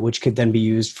Relay, which could then be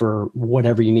used for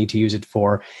whatever you need to use it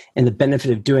for. And the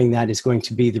benefit of doing that is going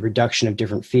to be the reduction of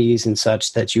different fees and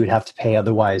such that you would have to pay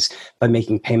otherwise by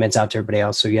making payments out to everybody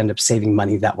else. So you end up saving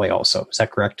money that way also. Is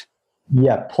that correct?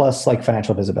 Yeah, plus like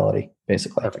financial visibility,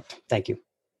 basically. Perfect. Thank you.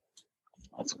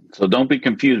 Awesome. So don't be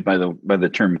confused by the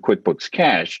term QuickBooks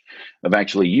Cash of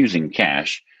actually using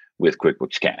cash with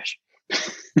QuickBooks Cash.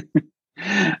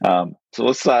 So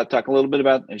let's talk a little bit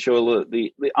about and show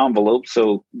the envelope.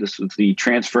 So this is the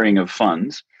transferring of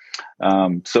funds.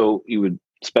 So you would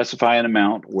specify an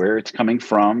amount, where it's coming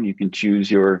from. You can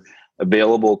choose your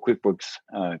available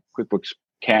QuickBooks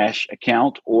Cash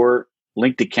account or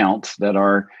linked accounts that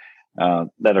are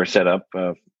set up,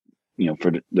 for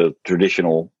the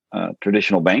traditional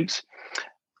banks,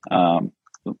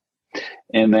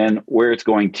 and then where it's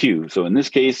going to. So in this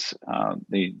case,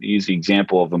 they use the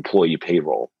example of employee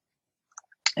payroll,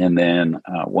 and then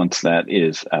once that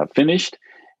is finished,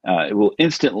 it will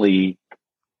instantly.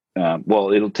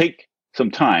 It'll take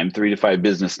some time, 3 to 5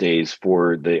 business days,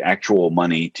 for the actual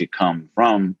money to come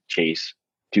from Chase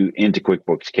into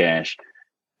QuickBooks Cash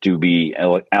to be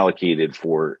allocated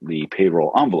for the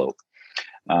payroll envelope.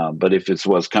 But if it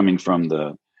was coming from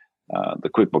the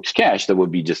QuickBooks Cash, that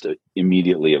would be just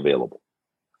immediately available.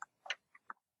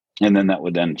 And then that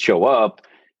would then show up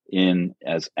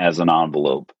as an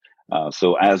envelope.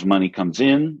 So as money comes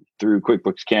in through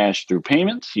QuickBooks Cash, through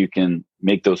payments, you can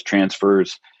make those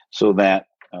transfers so that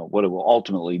what it will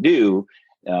ultimately do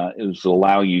is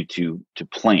allow you to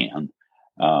plan.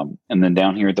 And then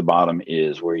down here at the bottom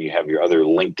is where you have your other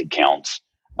linked accounts,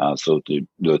 so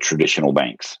the traditional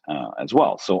banks as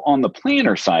well. So on the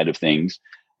planner side of things,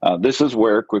 this is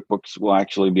where QuickBooks will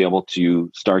actually be able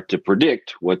to start to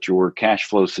predict what your cash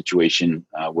flow situation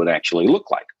would actually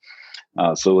look like.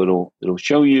 So it'll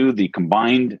show you the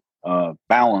combined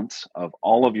balance of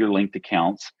all of your linked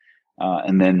accounts,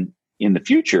 and then in the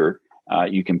future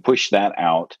you can push that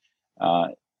out,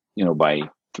 by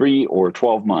 3 or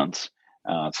 12 months.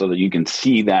 So that you can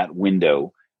see that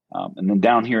window. And then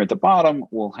down here at the bottom,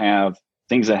 we'll have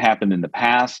things that happened in the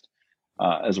past,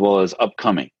 as well as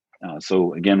upcoming.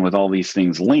 So again, with all these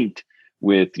things linked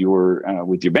with your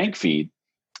bank feed,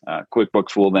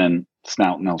 QuickBooks will then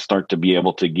start to be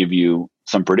able to give you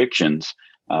some predictions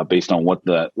based on what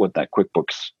that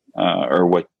QuickBooks or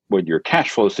what your cash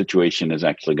flow situation is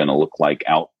actually going to look like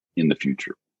out in the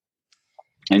future.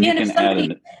 And you can add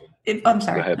in. I'm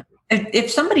sorry. Go ahead.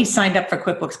 If somebody signed up for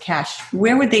QuickBooks Cash,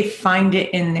 where would they find it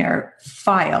in their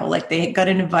file? Like they got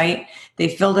an invite, they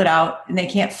filled it out, and they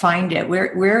can't find it.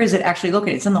 Where is it actually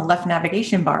located? It's in the left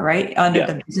navigation bar, right? Under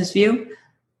the business view?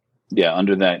 Yeah,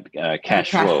 under that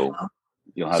cash flow.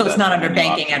 You'll have so it's not under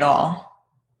banking at all?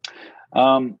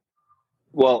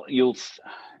 Well,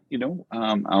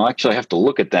 I'll actually have to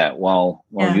look at that while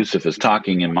Yusuf is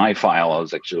talking. In my file, I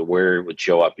was actually where it would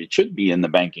show up. It should be in the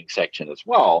banking section as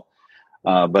well.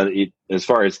 But as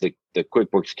far as the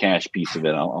QuickBooks Cash piece of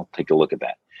it, I'll take a look at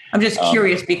that. I'm just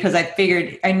curious because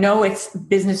I know it's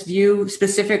business view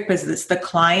specific because it's the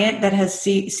client that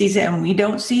sees it and we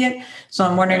don't see it. So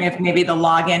I'm wondering if maybe the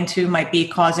login to might be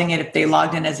causing it. If they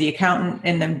logged in as the accountant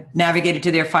and then navigated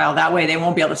to their file that way, they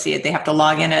won't be able to see it. They have to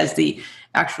log in as the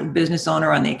actual business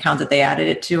owner on the account that they added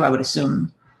it to, I would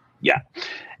assume. Yeah.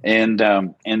 And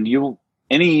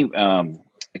any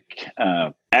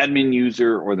admin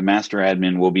user or the master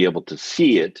admin will be able to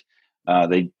see it.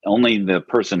 Only the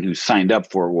person who signed up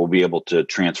for it will be able to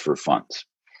transfer funds.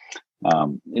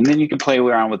 And then you can play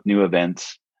around with new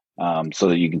events so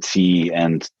that you can see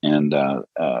and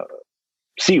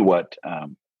see what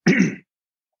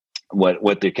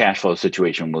what the cash flow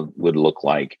situation would look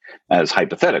like as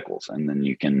hypotheticals, and then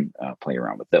you can play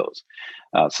around with those.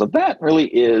 So that really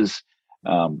is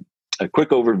a quick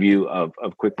overview of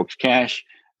QuickBooks Cash.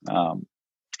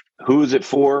 Who is it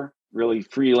for? Really,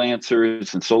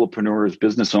 freelancers and solopreneurs,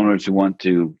 business owners who want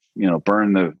to,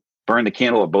 burn the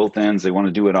candle at both ends. They want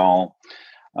to do it all.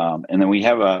 And then we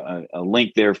have a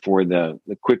link there for the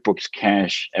QuickBooks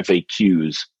Cash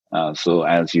FAQs. So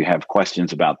as you have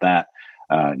questions about that,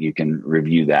 you can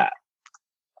review that.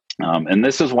 And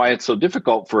this is why it's so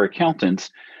difficult for accountants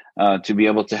to be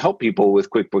able to help people with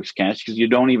QuickBooks Cash, because you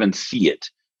don't even see it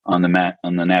on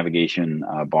the navigation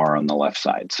bar on the left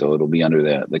side. So it'll be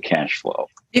under the cash flow.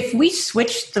 If we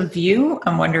switch the view,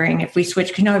 I'm wondering if we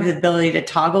switch, can you have the ability to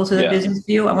toggle to the business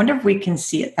view? I wonder if we can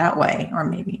see it that way, or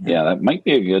maybe not. Yeah, that might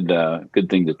be a good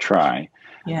thing to try.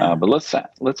 Yeah. But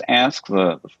let's ask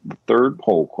the third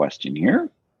poll question here.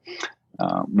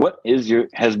 What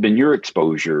has been your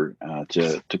exposure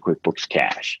to QuickBooks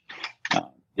Cash?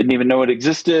 Didn't even know it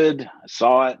existed. I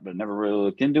saw it, but never really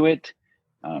looked into it.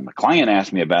 A client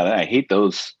asked me about it. I hate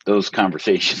those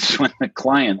conversations when the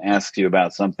client asks you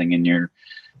about something and you're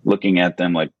looking at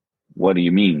them like, what do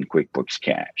you mean QuickBooks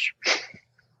Cash?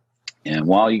 And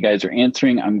while you guys are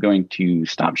answering, I'm going to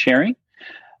stop sharing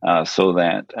so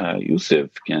that Yusuf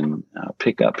can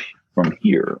pick up from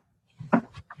here.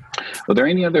 Are there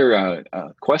any other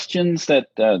questions that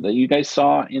you guys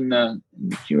saw in the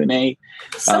Q&A?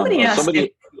 Somebody asked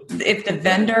if the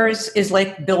vendors is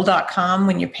like Bill.com.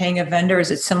 When you're paying a vendor, is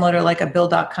it similar to like a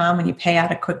Bill.com when you pay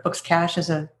out a QuickBooks Cash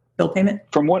as a bill payment?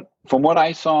 From what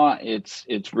I saw,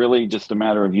 it's really just a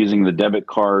matter of using the debit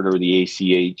card or the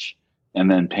ACH and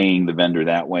then paying the vendor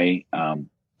that way.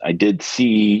 I did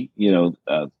see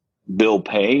bill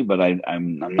pay, but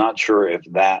I'm not sure if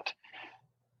that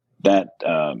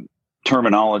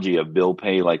terminology of bill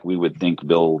pay, like we would think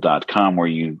Bill.com, where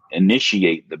you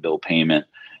initiate the bill payment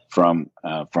from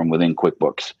within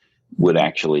QuickBooks, would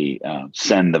actually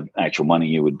send the actual money.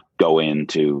 You would go in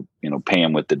to pay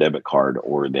them with the debit card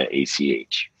or the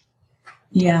ACH.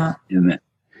 Yeah.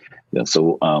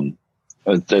 So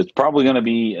it's probably going to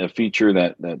be a feature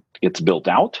that gets built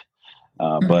out,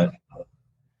 but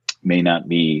may not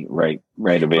be right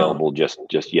available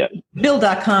just yet.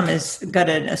 Bill.com has got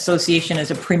an association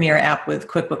as a premier app with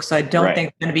QuickBooks, so I don't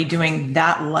think they're going to be doing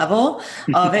that level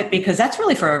of it, because that's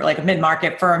really for like a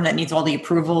mid-market firm that needs all the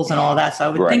approvals and all of that. So I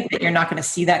would think that you're not going to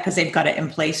see that because they've got it in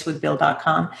place with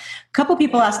Bill.com. A couple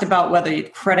people asked about whether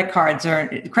credit cards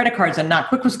are not.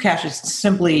 QuickBooks Cash is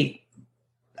simply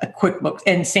a QuickBooks,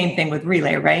 and same thing with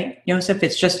Relay, right, Joseph?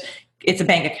 It's a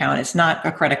bank account. It's not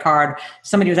a credit card.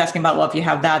 Somebody was asking about, well, if you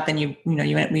have that, then you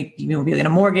will be getting a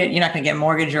mortgage. You're not going to get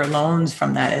mortgage or loans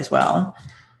from that as well.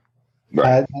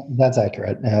 That's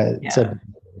accurate. Let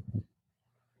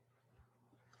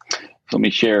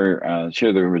me share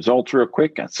the results real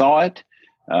quick. I saw it,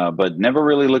 but never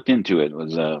really looked into it.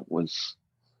 It was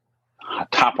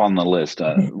top on the list,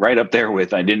 right up there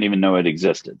with I didn't even know it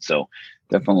existed. So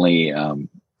definitely.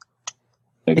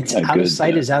 It's out of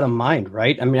sight is out of mind,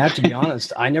 right? I mean, I have to be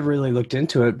honest, I never really looked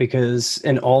into it because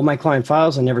in all my client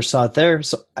files, I never saw it there.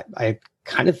 So I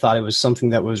kind of thought it was something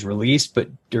that was released,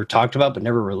 or talked about, but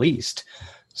never released.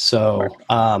 So,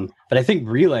 but I think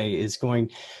Relay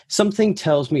something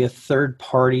tells me a third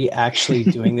party actually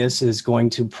doing this is going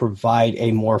to provide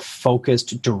a more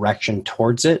focused direction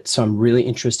towards it. So I'm really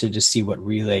interested to see what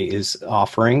Relay is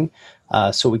offering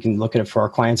so we can look at it for our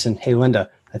clients. And hey, Linda,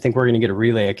 I think we're going to get a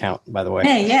Relay account, by the way.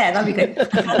 Hey, yeah, that'd be good.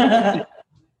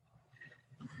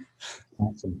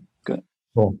 Awesome. Good.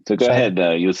 Cool. So go ahead,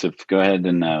 Yusuf. Go ahead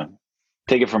and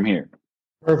take it from here.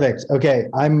 Perfect. Okay.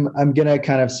 I'm going to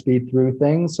kind of speed through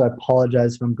things. So I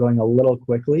apologize if I'm going a little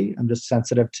quickly. I'm just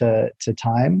sensitive to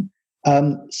time.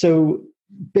 So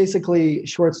basically,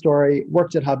 short story,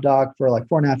 worked at HubDoc for like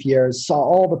 4.5 years, saw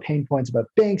all the pain points about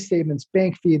bank statements,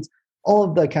 bank feeds, all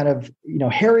of the kind of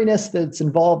hairiness that's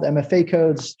involved, MFA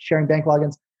codes, sharing bank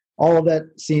logins, all of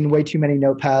that. Seen way too many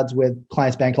notepads with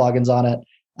clients' bank logins on it.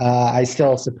 I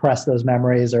still suppress those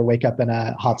memories or wake up in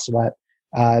a hot sweat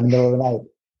in the middle of the night.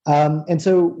 And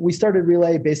so we started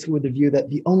Relay basically with the view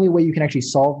that the only way you can actually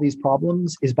solve these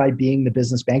problems is by being the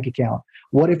business bank account.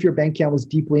 What if your bank account was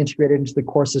deeply integrated into the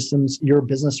core systems your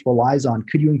business relies on?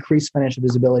 Could you increase financial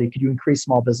visibility? Could you increase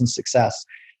small business success?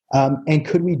 And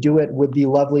could we do it with the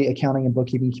lovely accounting and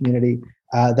bookkeeping community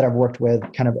that I've worked with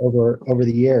kind of over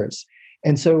the years?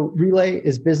 And so Relay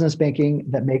is business banking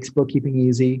that makes bookkeeping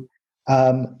easy.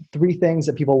 3 things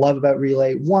that people love about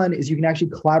Relay. 1 is you can actually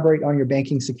collaborate on your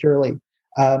banking securely.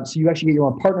 So you actually get your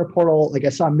own partner portal. Like I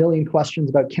saw a million questions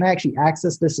about, can I actually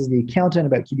access this as the accountant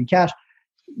about QB Cash?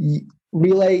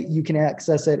 Relay, you can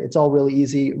access it. It's all really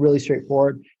easy, really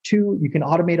straightforward. 2, you can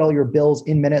automate all your bills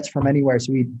in minutes from anywhere.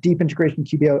 So we deep integration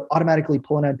QBO, automatically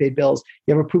pull in unpaid bills.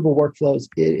 You have approval workflows.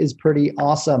 It is pretty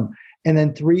awesome. And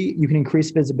then 3, you can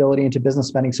increase visibility into business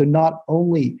spending. So not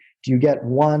only do you get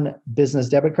one business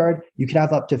debit card, you can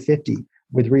have up to 50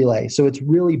 with Relay. So it's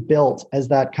really built as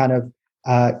that kind of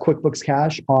QuickBooks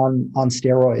Cash on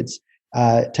steroids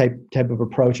type of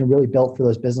approach, and really built for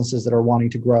those businesses that are wanting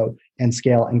to grow and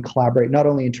scale and collaborate, not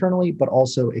only internally, but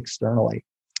also externally.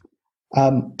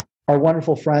 Our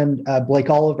wonderful friend, Blake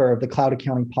Oliver of the Cloud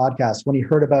Accounting Podcast, when he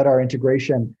heard about our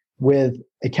integration with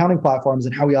accounting platforms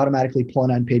and how we automatically pull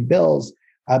in unpaid bills,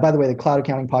 by the way, the Cloud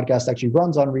Accounting Podcast actually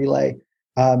runs on Relay.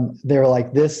 They were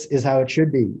like, this is how it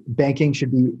should be. There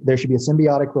should be a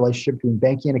symbiotic relationship between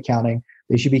banking and accounting.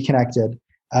 They should be connected.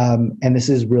 And this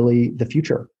is really the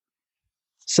future.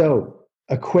 So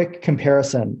a quick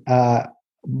comparison.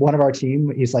 One of our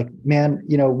team, he's like, man,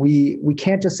 we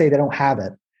can't just say they don't have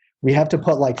it. We have to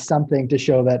put like something to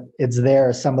show that it's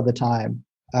there some of the time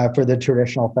for the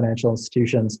traditional financial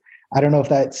institutions. I don't know if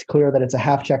that's clear that it's a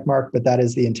half check mark, but that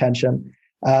is the intention.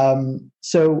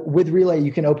 So with Relay,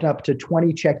 you can open up to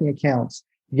 20 checking accounts.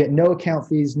 You get no account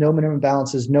fees, no minimum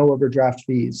balances, no overdraft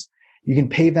fees. You can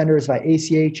pay vendors by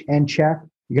ACH and check.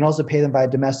 You can also pay them by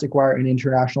domestic wire and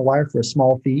international wire for a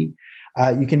small fee.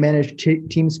 You can manage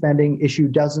team spending, issue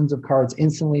dozens of cards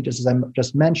instantly, just as I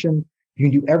just mentioned. You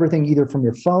can do everything either from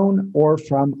your phone or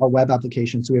from our web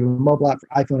application. So we have a mobile app for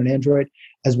iPhone and Android,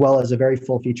 as well as a very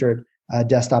full-featured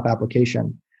desktop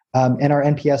application. And our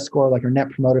NPS score, like our Net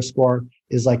Promoter Score,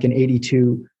 is like an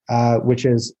 82, which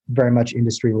is very much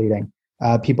industry leading.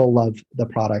 People love the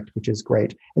product, which is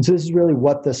great. And so this is really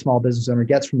what the small business owner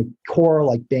gets from a core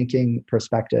like banking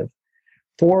perspective.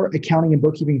 For accounting and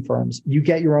bookkeeping firms, you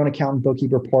get your own accountant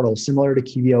bookkeeper portal, similar to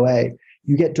QBOA.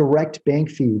 You get direct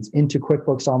bank feeds into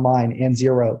QuickBooks Online and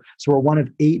Xero. So we're one of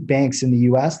 8 banks in the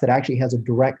US that actually has a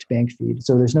direct bank feed.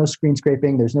 So there's no screen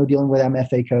scraping, there's no dealing with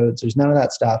MFA codes, there's none of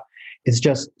that stuff. It's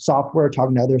just software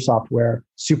talking to other software,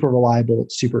 super reliable,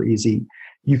 super easy.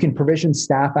 You can provision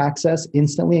staff access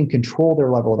instantly and control their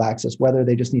level of access, whether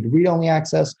they just need read-only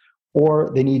access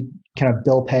or they need kind of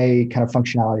bill pay kind of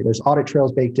functionality. There's audit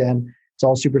trails baked in. It's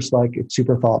all super slick. It's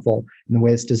super thoughtful in the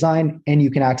way it's designed. And you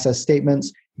can access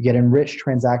statements. You get enriched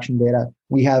transaction data.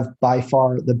 We have by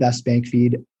far the best bank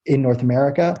feed in North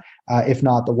America, if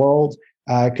not the world,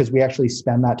 because we actually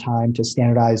spend that time to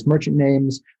standardize merchant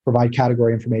names, provide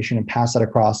category information, and pass that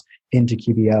across into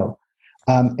QBO.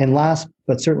 And last,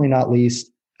 but certainly not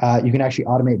least, you can actually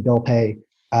automate bill pay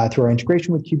through our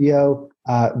integration with QBO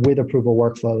with approval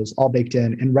workflows, all baked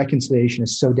in. And reconciliation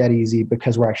is so dead easy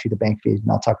because we're actually the bank feed.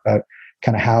 And I'll talk about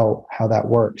kind of how that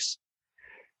works.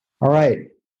 All right.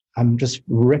 I'm just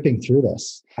ripping through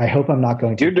this. I hope I'm not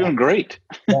going to. You're doing great.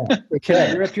 Yeah. Can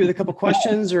I rip you with a couple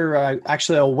questions, or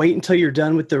actually I'll wait until you're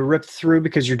done with the rip through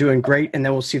because you're doing great, and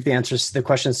then we'll see if the answers to the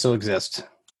questions still exist.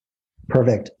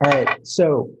 Perfect. All right.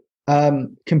 So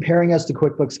comparing us to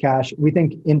QuickBooks Cash, we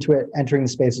think Intuit entering the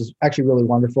space is actually really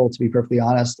wonderful, to be perfectly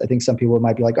honest. I think some people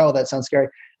might be like, oh, that sounds scary.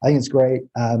 I think it's great.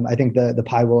 I think the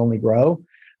pie will only grow.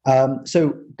 So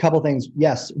a couple things.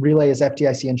 Yes, Relay is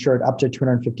FDIC insured up to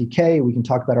 $250K. We can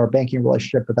talk about our banking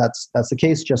relationship, but that's the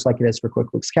case, just like it is for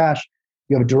QuickBooks Cash.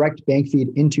 You have a direct bank feed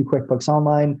into QuickBooks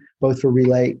Online, both for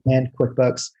Relay and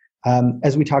QuickBooks.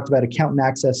 As we talked about, accountant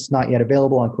access is not yet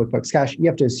available on QuickBooks Cash. You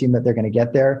have to assume that they're going to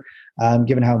get there,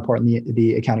 given how important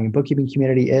the accounting and bookkeeping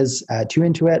community is to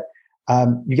Intuit.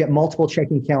 You get multiple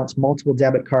checking accounts, multiple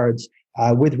debit cards.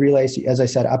 With Relay, so as I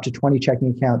said, up to 20 checking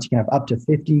accounts. You can have up to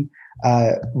 50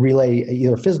 Relay,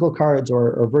 either physical cards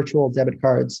or virtual debit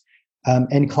cards.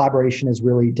 And collaboration is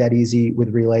really dead easy with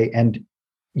Relay. And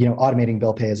automating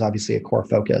bill pay is obviously a core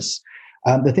focus.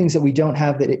 The things that we don't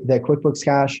have that QuickBooks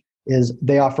Cash is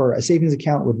they offer a savings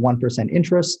account with 1%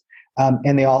 interest.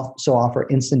 And they also offer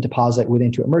instant deposit with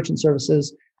Intuit Merchant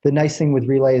Services. The nice thing with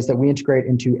Relay is that we integrate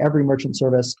into every merchant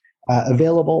service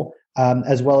available,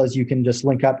 as well as you can just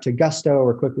link up to Gusto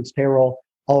or QuickBooks Payroll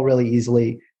all really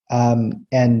easily. And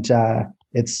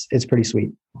it's pretty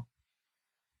sweet.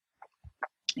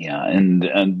 Yeah,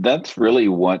 and that's really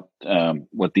what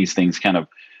these things kind of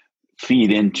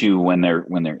feed into when they're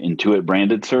Intuit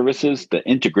branded services. The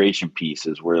integration piece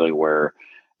is really where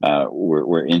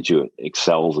Intuit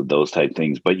excels at those type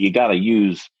things. But you got to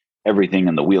use everything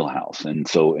in the wheelhouse, and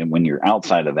when you're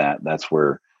outside of that, that's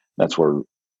where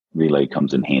Relay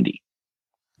comes in handy.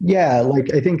 Yeah,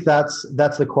 I think that's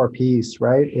the core piece,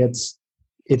 right? It's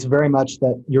very much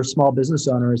that your small business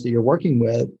owners that you're working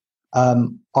with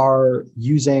are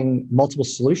using multiple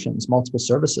solutions, multiple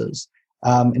services.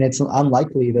 And it's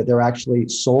unlikely that they're actually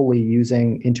solely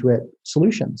using Intuit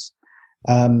solutions.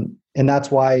 And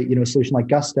that's why, a solution like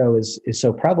Gusto is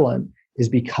so prevalent, is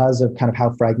because of kind of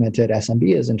how fragmented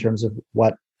SMB is in terms of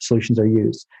what solutions are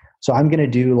used. So I'm going to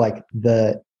do like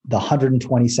the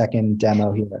 120-second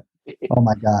demo here. Oh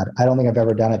my God. I don't think I've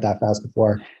ever done it that fast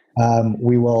before.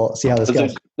 We will see how this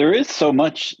goes. There is so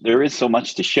much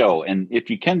to show. And if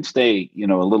you can stay, a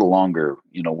little longer,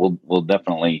 we'll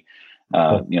definitely,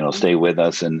 stay with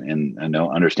us and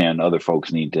understand other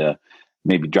folks need to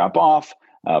maybe drop off.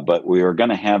 But we are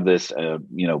going to have this,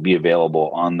 be available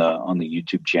on the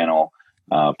YouTube channel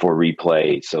for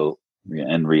replay. So,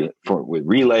 with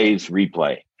Relay's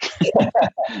replay.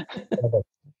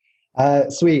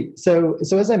 Sweet. So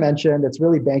as I mentioned, it's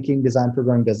really banking designed for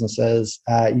growing businesses.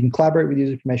 You can collaborate with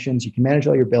user permissions. You can manage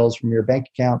all your bills from your bank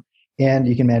account, and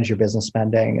you can manage your business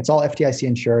spending. It's all FDIC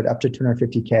insured up to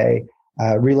 $250K.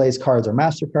 Relay's cards are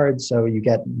MasterCard, so you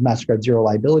get MasterCard zero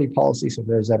liability policy. So if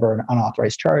there's ever an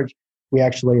unauthorized charge, we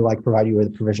actually provide you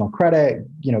with provisional credit,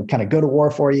 kind of go to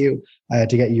war for you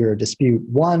to get your dispute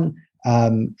won.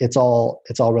 It's all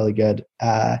really good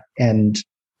and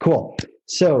cool.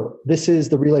 So this is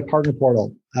the Relay Partner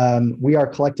Portal. We are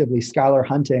collectively Skylar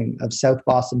Hunting of South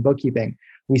Boston Bookkeeping.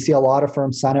 We see a lot of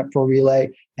firms sign up for Relay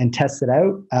and test it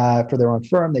out for their own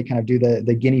firm. They kind of do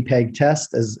the guinea pig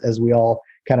test as we all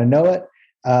kind of know it.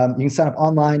 You can sign up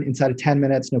online inside of 10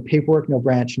 minutes, no paperwork, no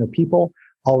branch, no people,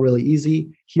 all really easy.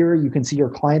 Here you can see your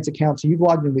client's account. So you've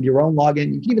logged in with your own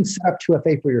login. You can even set up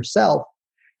 2FA for yourself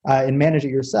and manage it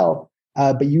yourself.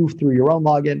 But you, through your own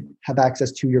login, have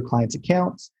access to your client's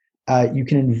accounts. You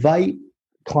can invite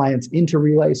clients into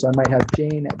Relay. So I might have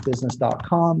Jane at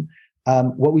business.com.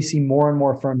 What we see more and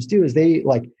more firms do is they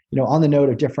on the note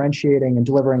of differentiating and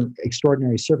delivering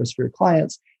extraordinary service for your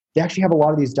clients, they actually have a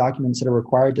lot of these documents that are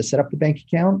required to set up the bank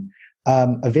account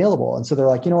available. And so they're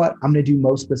like, you know what, I'm going to do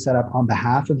most of the setup on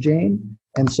behalf of Jane.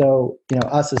 And so,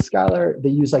 us as Skylar, they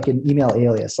use like an email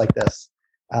alias like this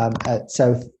at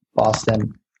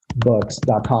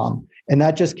southbostonbooks.com. And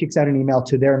that just kicks out an email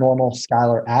to their normal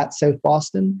Skylar at South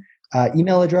Boston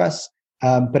email address,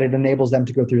 but it enables them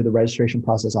to go through the registration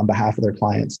process on behalf of their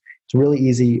clients. It's really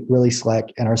easy, really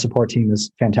slick, and our support team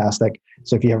is fantastic.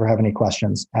 So if you ever have any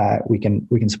questions, we can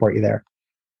support you there.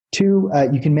 2,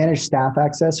 you can manage staff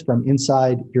access from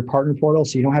inside your partner portal,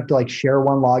 so you don't have to share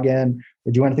one login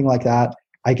or do anything like that.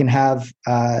 I can have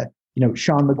Sean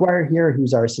McGuire here,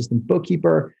 who's our assistant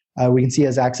bookkeeper. We can see he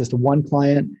has access to one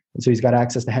client, and so he's got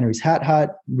access to Henry's Hat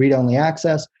Hut, read-only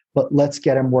access, but let's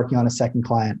get him working on a second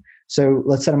client. So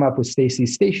let's set him up with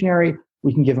Stacy's Stationery.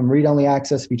 We can give him read-only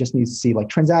access if he just needs to see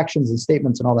transactions and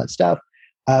statements and all that stuff.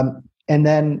 And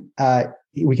then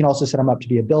we can also set him up to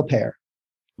be a bill payer.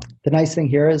 The nice thing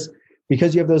here is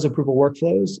because you have those approval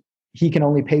workflows, he can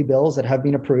only pay bills that have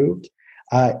been approved.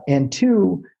 And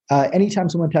 2, anytime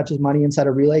someone touches money inside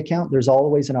a Relay account, there's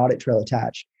always an audit trail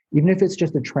attached. Even if it's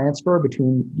just a transfer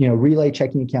between Relay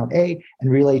checking account A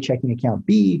and Relay checking account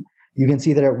B, you can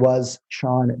see that it was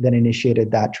Sean that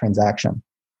initiated that transaction.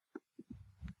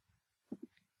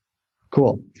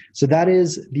 Cool. So that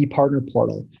is the partner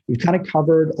portal. We've kind of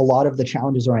covered a lot of the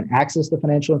challenges around access to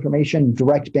financial information,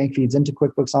 direct bank feeds into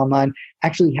QuickBooks Online,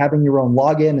 actually having your own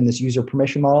login and this user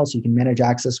permission model so you can manage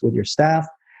access with your staff.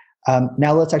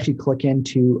 Now let's actually click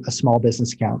into a small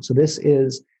business account. So this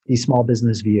is the small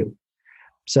business view.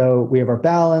 So we have our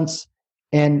balance,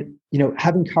 and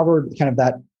having covered kind of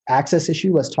that access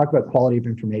issue, let's talk about quality of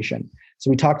information. So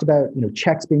we talked about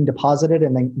checks being deposited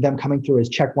and then them coming through as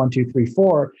check 1, 2, 3,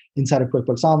 4 inside of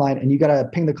QuickBooks Online, and you got to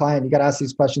ping the client, you got to ask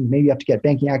these questions. Maybe you have to get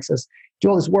banking access, do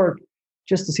all this work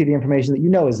just to see the information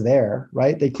that is there,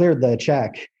 right? They cleared the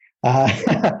check,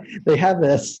 they have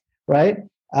this, right?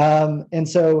 And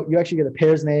so you actually get the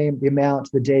payer's name, the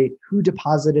amount, the date, who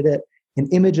deposited it, an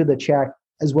image of the check,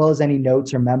 as well as any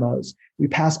notes or memos. We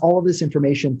pass all of this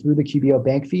information through the QBO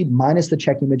bank feed minus the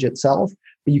check image itself,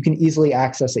 but you can easily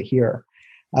access it here.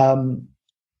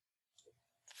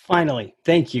 Finally,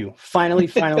 thank you. Finally,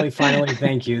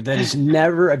 thank you.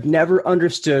 I've never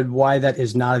understood why that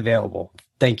is not available.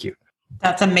 Thank you.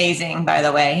 That's amazing, by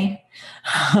the way.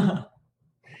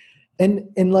 And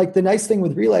the nice thing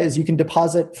with Relay is you can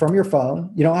deposit from your phone.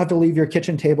 You don't have to leave your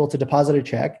kitchen table to deposit a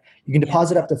check. You can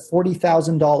deposit up to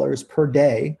 $40,000 per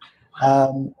day.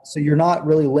 So you're not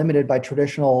really limited by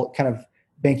traditional kind of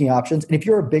banking options. And if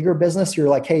you're a bigger business, you're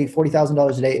like, hey,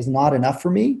 $40,000 a day is not enough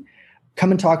for me. Come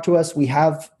and talk to us. We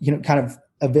have, kind of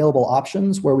available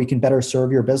options where we can better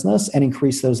serve your business and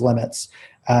increase those limits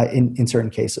in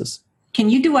certain cases. Can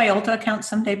you do IOLTA accounts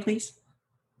someday, please?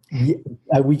 Yeah,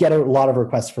 we get a lot of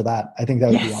requests for that. I think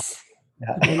that would be awesome.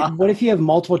 And what if you have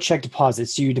multiple check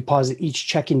deposits? Do you deposit each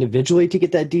check individually to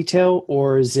get that detail,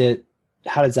 or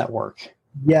how does that work?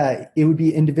 Yeah, it would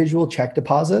be individual check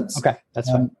deposits. Okay, that's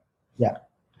fine. Yeah.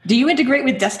 Do you integrate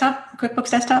with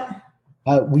QuickBooks Desktop?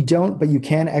 We don't, but you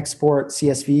can export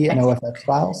CSV and OFX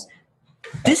files.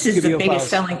 This is the biggest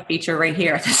selling feature right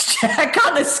here. This check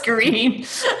on the screen.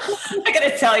 I got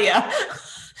to tell you.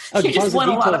 You just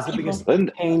want a lot of people.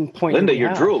 Linda,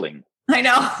 you're drooling. I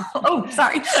know. Oh,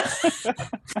 sorry.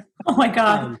 Oh my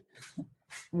God.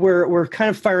 We're kind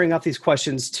of firing off these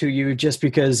questions to you just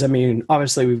because, I mean,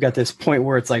 obviously we've got this point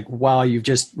where it's like, wow, you've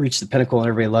just reached the pinnacle and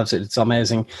everybody loves it. It's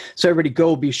amazing. So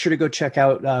everybody be sure to go check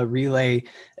out Relay.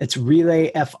 It's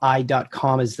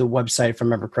relayfi.com is the website, if I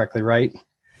remember correctly, right?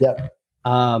 Yep.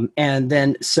 And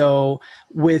then, so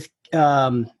with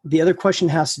the other question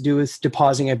has to do with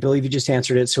depositing. I believe you just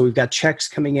answered it. So we've got checks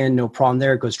coming in, no problem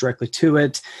there. It goes directly to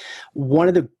it. One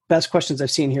of the best questions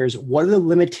I've seen here is, what are the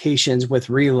limitations with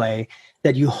Relay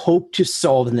that you hope to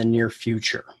solve in the near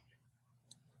future?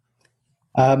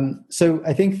 So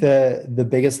I think the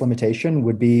biggest limitation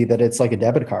would be that it's like a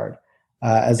debit card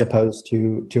as opposed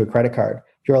to a credit card.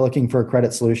 If you're looking for a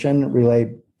credit solution,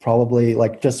 Relay probably,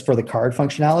 like just for the card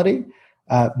functionality,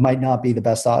 might not be the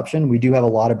best option. We do have a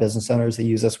lot of business owners that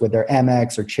use us with their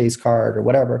Amex or Chase card or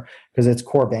whatever, because it's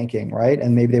core banking, right?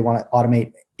 And maybe they want to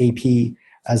automate AP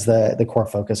as the core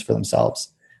focus for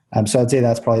themselves. So I'd say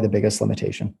that's probably the biggest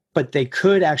limitation. But they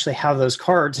could actually have those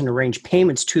cards and arrange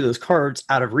payments to those cards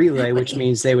out of Relay, which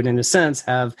means they would, in a sense,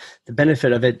 have the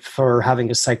benefit of it for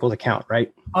having a cycled account,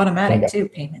 right? Automatic too,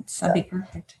 payments. That'd be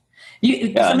perfect.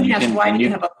 Somebody asked, why do you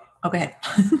have a... Oh, go ahead.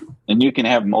 And you can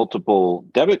have multiple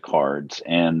debit cards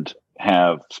and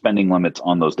have spending limits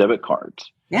on those debit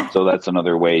cards. Yeah. So that's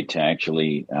another way to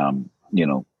actually,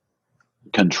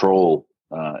 control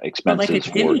expenses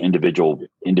for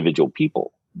individual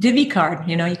people. Divvy card,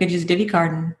 you could use Divvy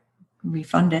card and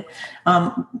refund it.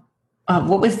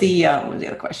 What was the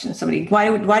other question? Somebody,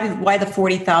 why the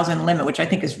 40,000 limit, which I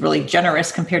think is really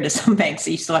generous compared to some banks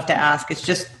that you still have to ask. It's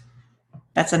just,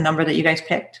 that's a number that you guys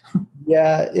picked.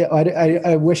 Yeah,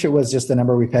 I wish it was just the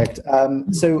number we picked.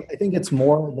 So I think it's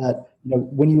more that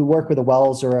when you work with a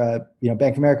Wells or a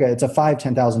Bank of America, it's a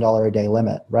 $5,000-$10,000 a day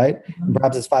limit, right? Mm-hmm. And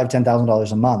perhaps it's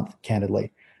 $5,000-$10,000 a month,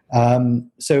 candidly.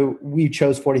 So we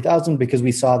chose 40,000 because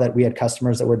we saw that we had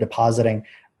customers that were depositing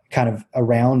kind of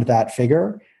around that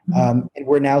figure. Mm-hmm. And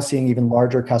we're now seeing even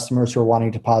larger customers who are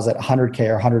wanting to deposit 100K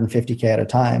or 150K at a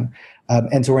time.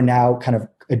 And so we're now kind of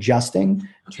adjusting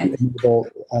to enable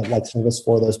like service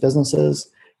for those businesses.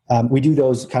 We do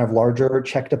those kind of larger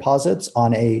check deposits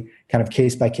on a kind of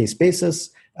case-by-case basis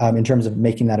in terms of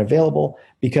making that available.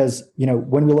 Because,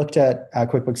 when we looked at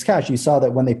QuickBooks Cash, you saw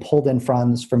that when they pulled in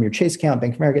funds from your Chase account,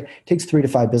 Bank of America, it takes 3 to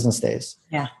 5 business days.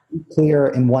 Yeah. We clear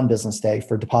in 1 business day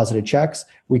for deposited checks.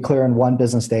 We clear in 1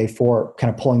 business day for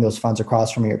kind of pulling those funds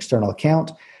across from your external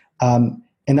account.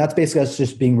 And that's basically us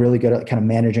just being really good at kind of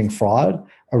managing fraud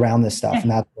around this stuff. Yeah.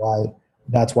 And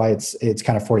that's why it's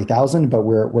kind of 40,000, but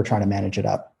we're trying to manage it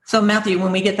up. So Matthew,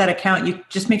 when we get that account, you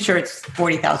just make sure it's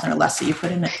 40,000 or less that you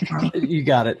put in it for me. You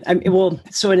got it. And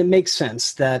it makes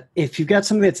sense that if you've got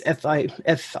something that's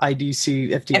FDIC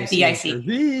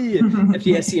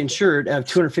insured of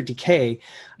 $250K,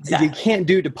 exactly. You can't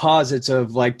do deposits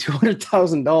of like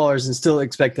 $200,000 and still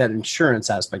expect that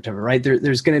insurance aspect of it, right?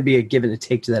 There's going to be a give and a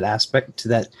take to that aspect, to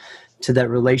that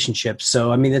relationship.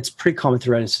 So, it's pretty common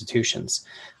throughout institutions.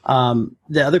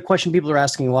 The other question people are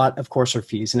asking a lot, of course, are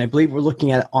fees. And I believe we're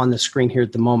looking at it on the screen here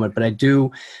at the moment, but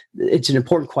it's an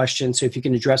important question. So if you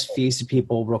can address fees to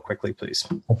people real quickly, please.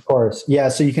 Of course. Yeah.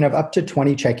 So you can have up to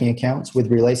 20 checking accounts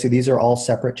with Relay. So these are all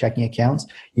separate checking accounts.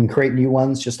 You can create new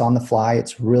ones just on the fly.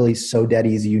 It's really so dead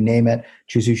easy. You name it,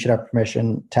 choose who should have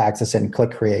permission to access it, and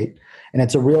click create. And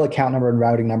it's a real account number and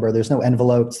routing number. There's no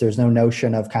envelopes. There's no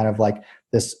notion of kind of like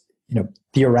this,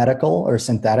 theoretical or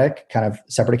synthetic kind of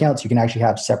separate accounts. You can actually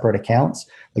have separate accounts.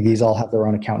 Like these all have their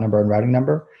own account number and routing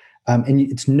number. And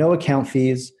it's no account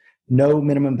fees, no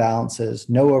minimum balances,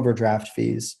 no overdraft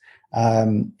fees.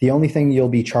 The only thing you'll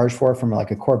be charged for from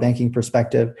like a core banking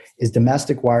perspective is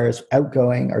domestic wires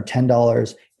outgoing are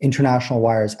 $10, international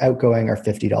wires outgoing are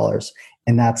 $50.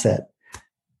 And that's it.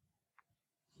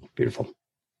 Beautiful.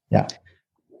 Yeah.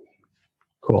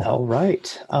 Cool. All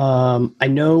right. I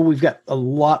know we've got a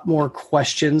lot more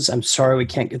questions. I'm sorry we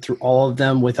can't get through all of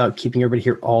them without keeping everybody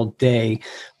here all day.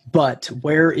 But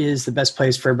where is the best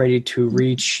place for everybody to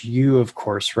reach you, of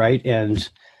course, right? And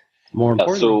more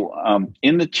importantly. So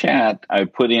in the chat, I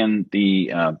put in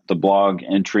the blog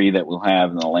entry that we'll have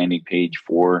in the landing page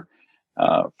for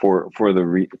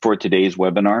today's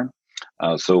webinar.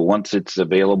 So once it's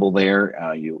available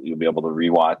there, you'll be able to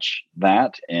rewatch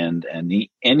that and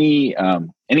any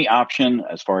option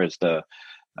as far as the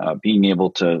being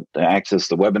able to access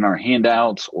the webinar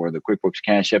handouts or the QuickBooks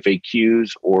Cash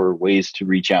FAQs or ways to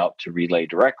reach out to Relay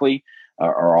directly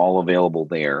are all available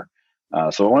there.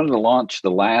 So I wanted to launch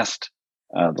the last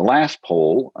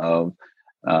poll of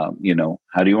how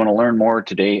do you want to learn more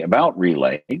today about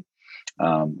Relay,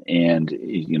 and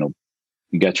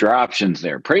you got your options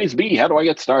there. Praise be. How do I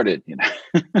get started?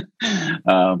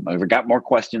 I've got more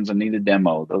questions. I need a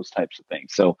demo. Those types of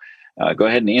things. So go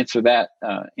ahead and answer that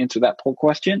poll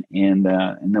question, and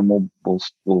then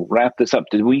we'll wrap this up.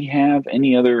 Did we have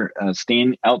any other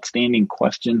outstanding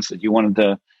questions that you wanted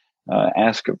to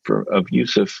ask of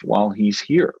Yusuf while he's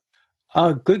here?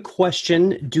 Good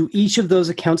question. Do each of those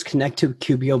accounts connect to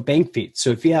QBO bank feed? So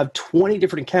if you have 20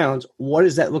 different accounts, what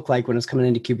does that look like when it's coming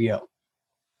into QBO?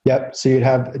 Yep. So you'd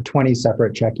have 20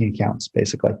 separate checking accounts,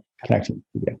 basically, connecting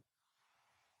to QBO.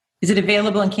 Is it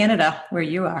available in Canada where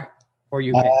you are? Or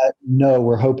you? No,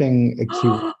 we're hoping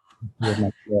to.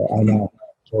 I know.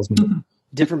 Kills me.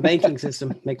 Different banking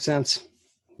system. Makes sense.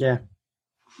 Yeah.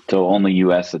 So only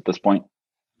U.S. at this point?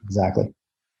 Exactly.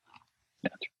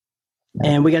 Gotcha.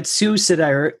 And we got Sue said,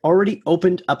 I already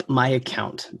opened up my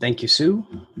account. Thank you, Sue.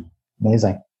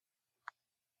 Amazing.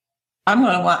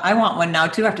 I want one now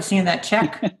too after seeing that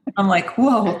check. I'm like,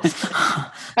 whoa,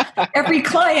 every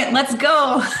client, let's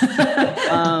go.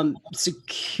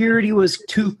 Security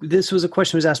this was a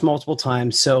question that was asked multiple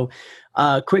times. So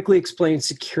quickly explain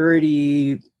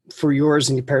security for yours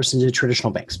in comparison to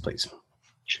traditional banks, please.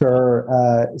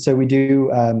 Sure. So we do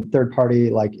third-party,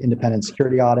 like independent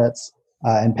security audits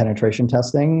and penetration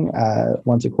testing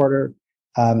once a quarter.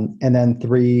 And then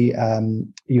 3,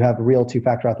 you have real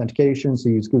 2-factor authentication. So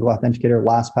you use Google Authenticator,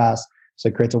 LastPass. So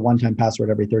it creates a one-time password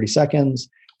every 30 seconds.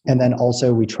 And then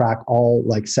also we track all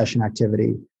session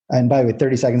activity. And by the way,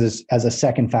 30 seconds is as a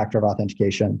second factor of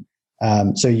authentication.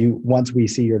 So once we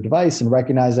see your device and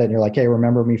recognize it, and you're like, hey,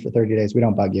 remember me for 30 days, we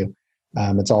don't bug you.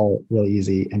 It's all really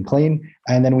easy and clean.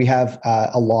 And then we have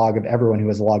a log of everyone who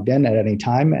has logged in at any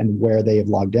time and where they have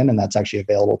logged in. And that's actually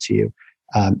available to you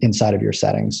inside of your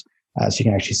settings. So you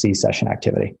can actually see session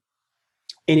activity.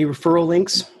 Any referral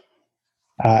links?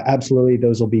 Absolutely.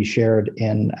 Those will be shared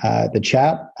in the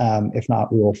chat. If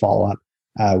not, we will follow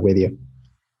up with you.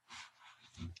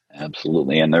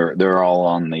 Absolutely. And they're all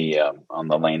on the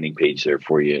landing page there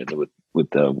for you with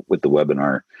the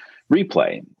webinar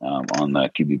replay on the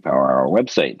QB Power Hour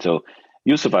website. So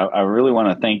Yusuf, I really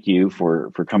want to thank you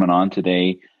for coming on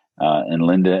today, and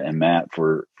Linda and Matt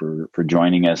for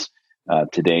joining us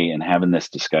today and having this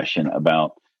discussion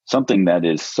about something that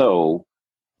is so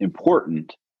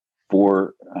important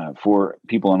for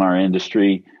people in our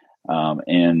industry,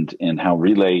 and how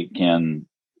Relay can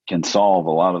solve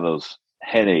a lot of those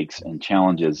headaches and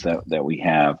challenges that we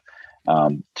have.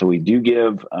 So we do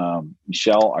give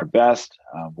Michelle our best.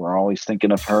 We're always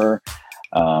thinking of her,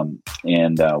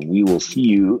 and we will see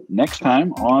you next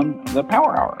time on the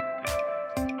Power Hour.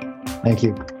 Thank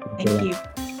you. Thank you.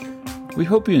 We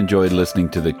hope you enjoyed listening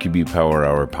to the QB Power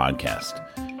Hour podcast.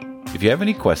 If you have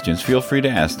any questions, feel free to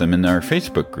ask them in our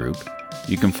Facebook group.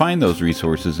 You can find those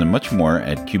resources and much more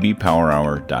at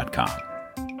qbpowerhour.com.